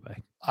Arians, Tampa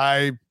Bay.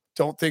 I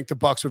don't think the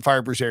Bucs would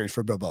fire Bruce Arians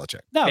for Bill Belichick.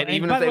 No, and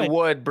even if they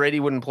would,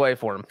 Brady wouldn't play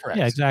for him. Correct.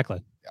 Yeah,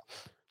 exactly. Yeah.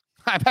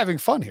 I'm having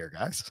fun here,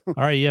 guys. All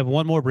right, you have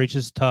one more breach.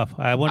 It's tough.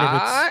 I wonder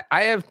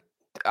if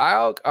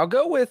I'll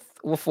go with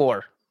LaFleur.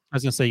 I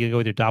was gonna say you go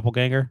with your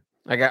doppelganger.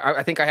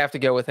 I think I have to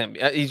go with him.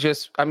 He's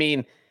just, I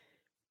mean,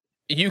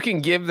 you can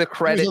give the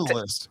credit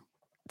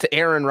to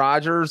Aaron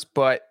Rodgers,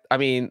 but I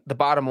mean, the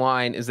bottom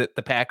line is that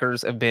the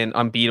Packers have been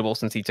unbeatable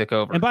since he took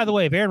over. And by the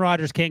way, if Aaron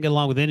Rodgers can't get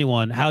along with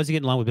anyone, how is he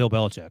getting along with Bill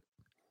Belichick?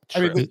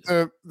 I mean,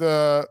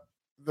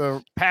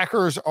 the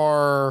Packers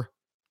are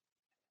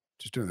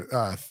just doing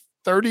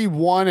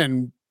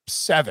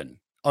 31-7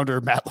 under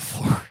Matt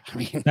LaFleur. I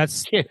mean,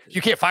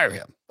 you can't fire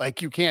him.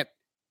 Like, you can't.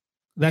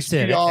 That's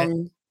it.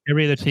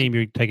 Every other team,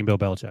 you're taking Bill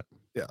Belichick.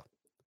 Yeah.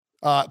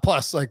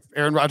 Plus, like,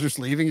 Aaron Rodgers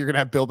leaving, you're going to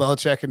have Bill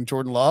Belichick and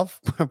Jordan Love.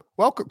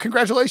 Welcome.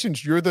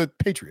 Congratulations. You're the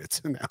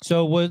Patriots now.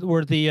 So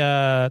were the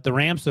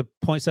Rams a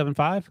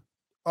 0.75?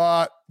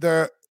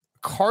 The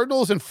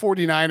Cardinals and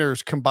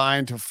 49ers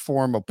combined to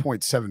form a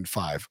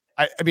 0.75.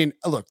 I mean,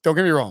 look, don't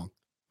get me wrong.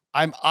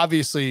 I'm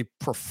obviously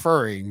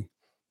preferring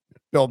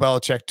Bill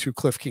Belichick to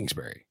Cliff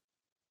Kingsbury.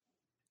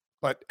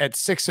 But at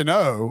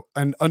 6-0,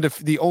 and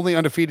the only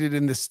undefeated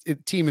in this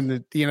team in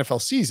the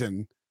NFL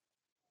season,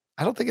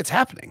 I don't think it's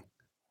happening.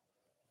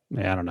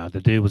 Yeah, I don't know. The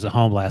dude was at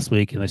home last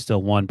week, and they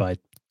still won by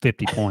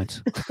 50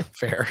 points.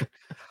 Fair.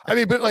 I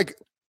mean, but like,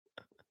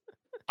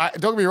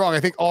 don't get me wrong.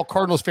 I think all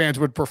Cardinals fans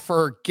would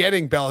prefer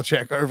getting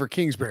Belichick over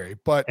Kingsbury.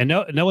 But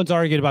no one's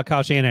arguing about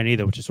Kyle Shanahan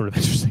either, which is sort of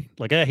interesting.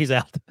 Like, he's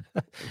out.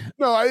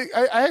 No, I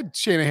had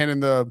Shanahan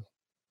in a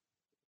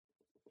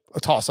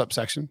toss-up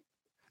section.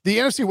 The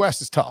NFC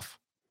West is tough.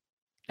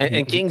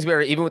 And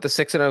Kingsbury, even with the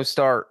 6-0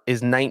 start,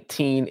 is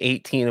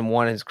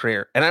 19-18-1 in his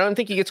career. And I don't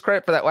think he gets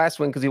credit for that last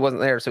win because he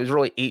wasn't there. So he's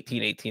really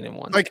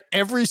 18-18-1. Like,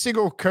 every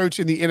single coach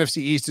in the NFC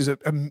East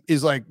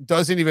is like,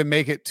 doesn't even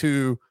make it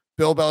to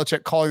Bill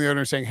Belichick calling the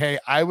owner saying, hey,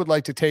 I would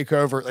like to take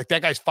over. Like,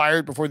 that guy's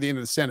fired before the end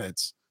of the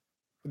sentence.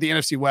 The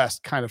NFC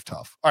West, kind of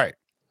tough. All right.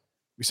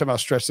 We somehow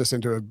stretched this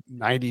into a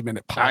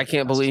 90-minute podcast. I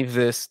can't believe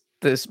this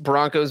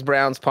Broncos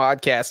Browns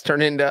podcast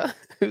turned into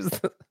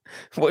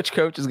which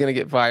coach is going to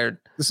get fired.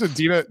 This is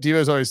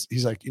Divo's always,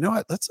 he's like, you know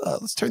what? Let's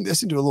turn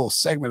this into a little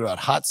segment about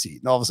hot seat.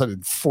 And all of a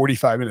sudden,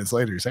 45 minutes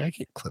later, he's like, I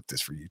can't clip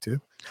this for you too.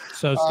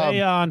 So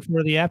stay on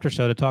for the after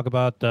show to talk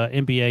about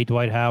NBA,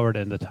 Dwight Howard,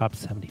 and the top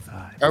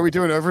 75. Are we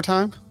doing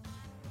overtime?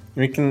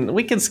 We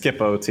can skip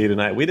OT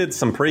tonight. We did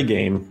some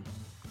pregame.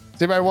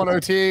 Does anybody want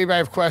OT? Anybody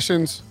have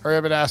questions? Hurry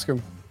up and ask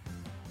them.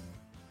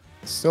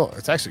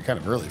 It's actually kind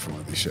of early for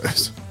one of these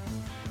shows.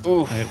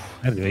 Ooh, I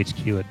have to do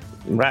HQ at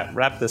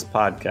wrap this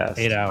podcast.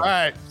 8 hours. All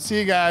right. See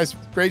you guys.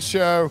 Great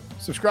show.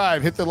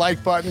 Subscribe. Hit the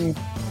like button.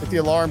 Hit the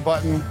alarm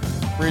button.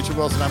 For Richard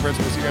Wilson, I'm Rich.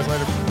 We'll see you guys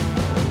later.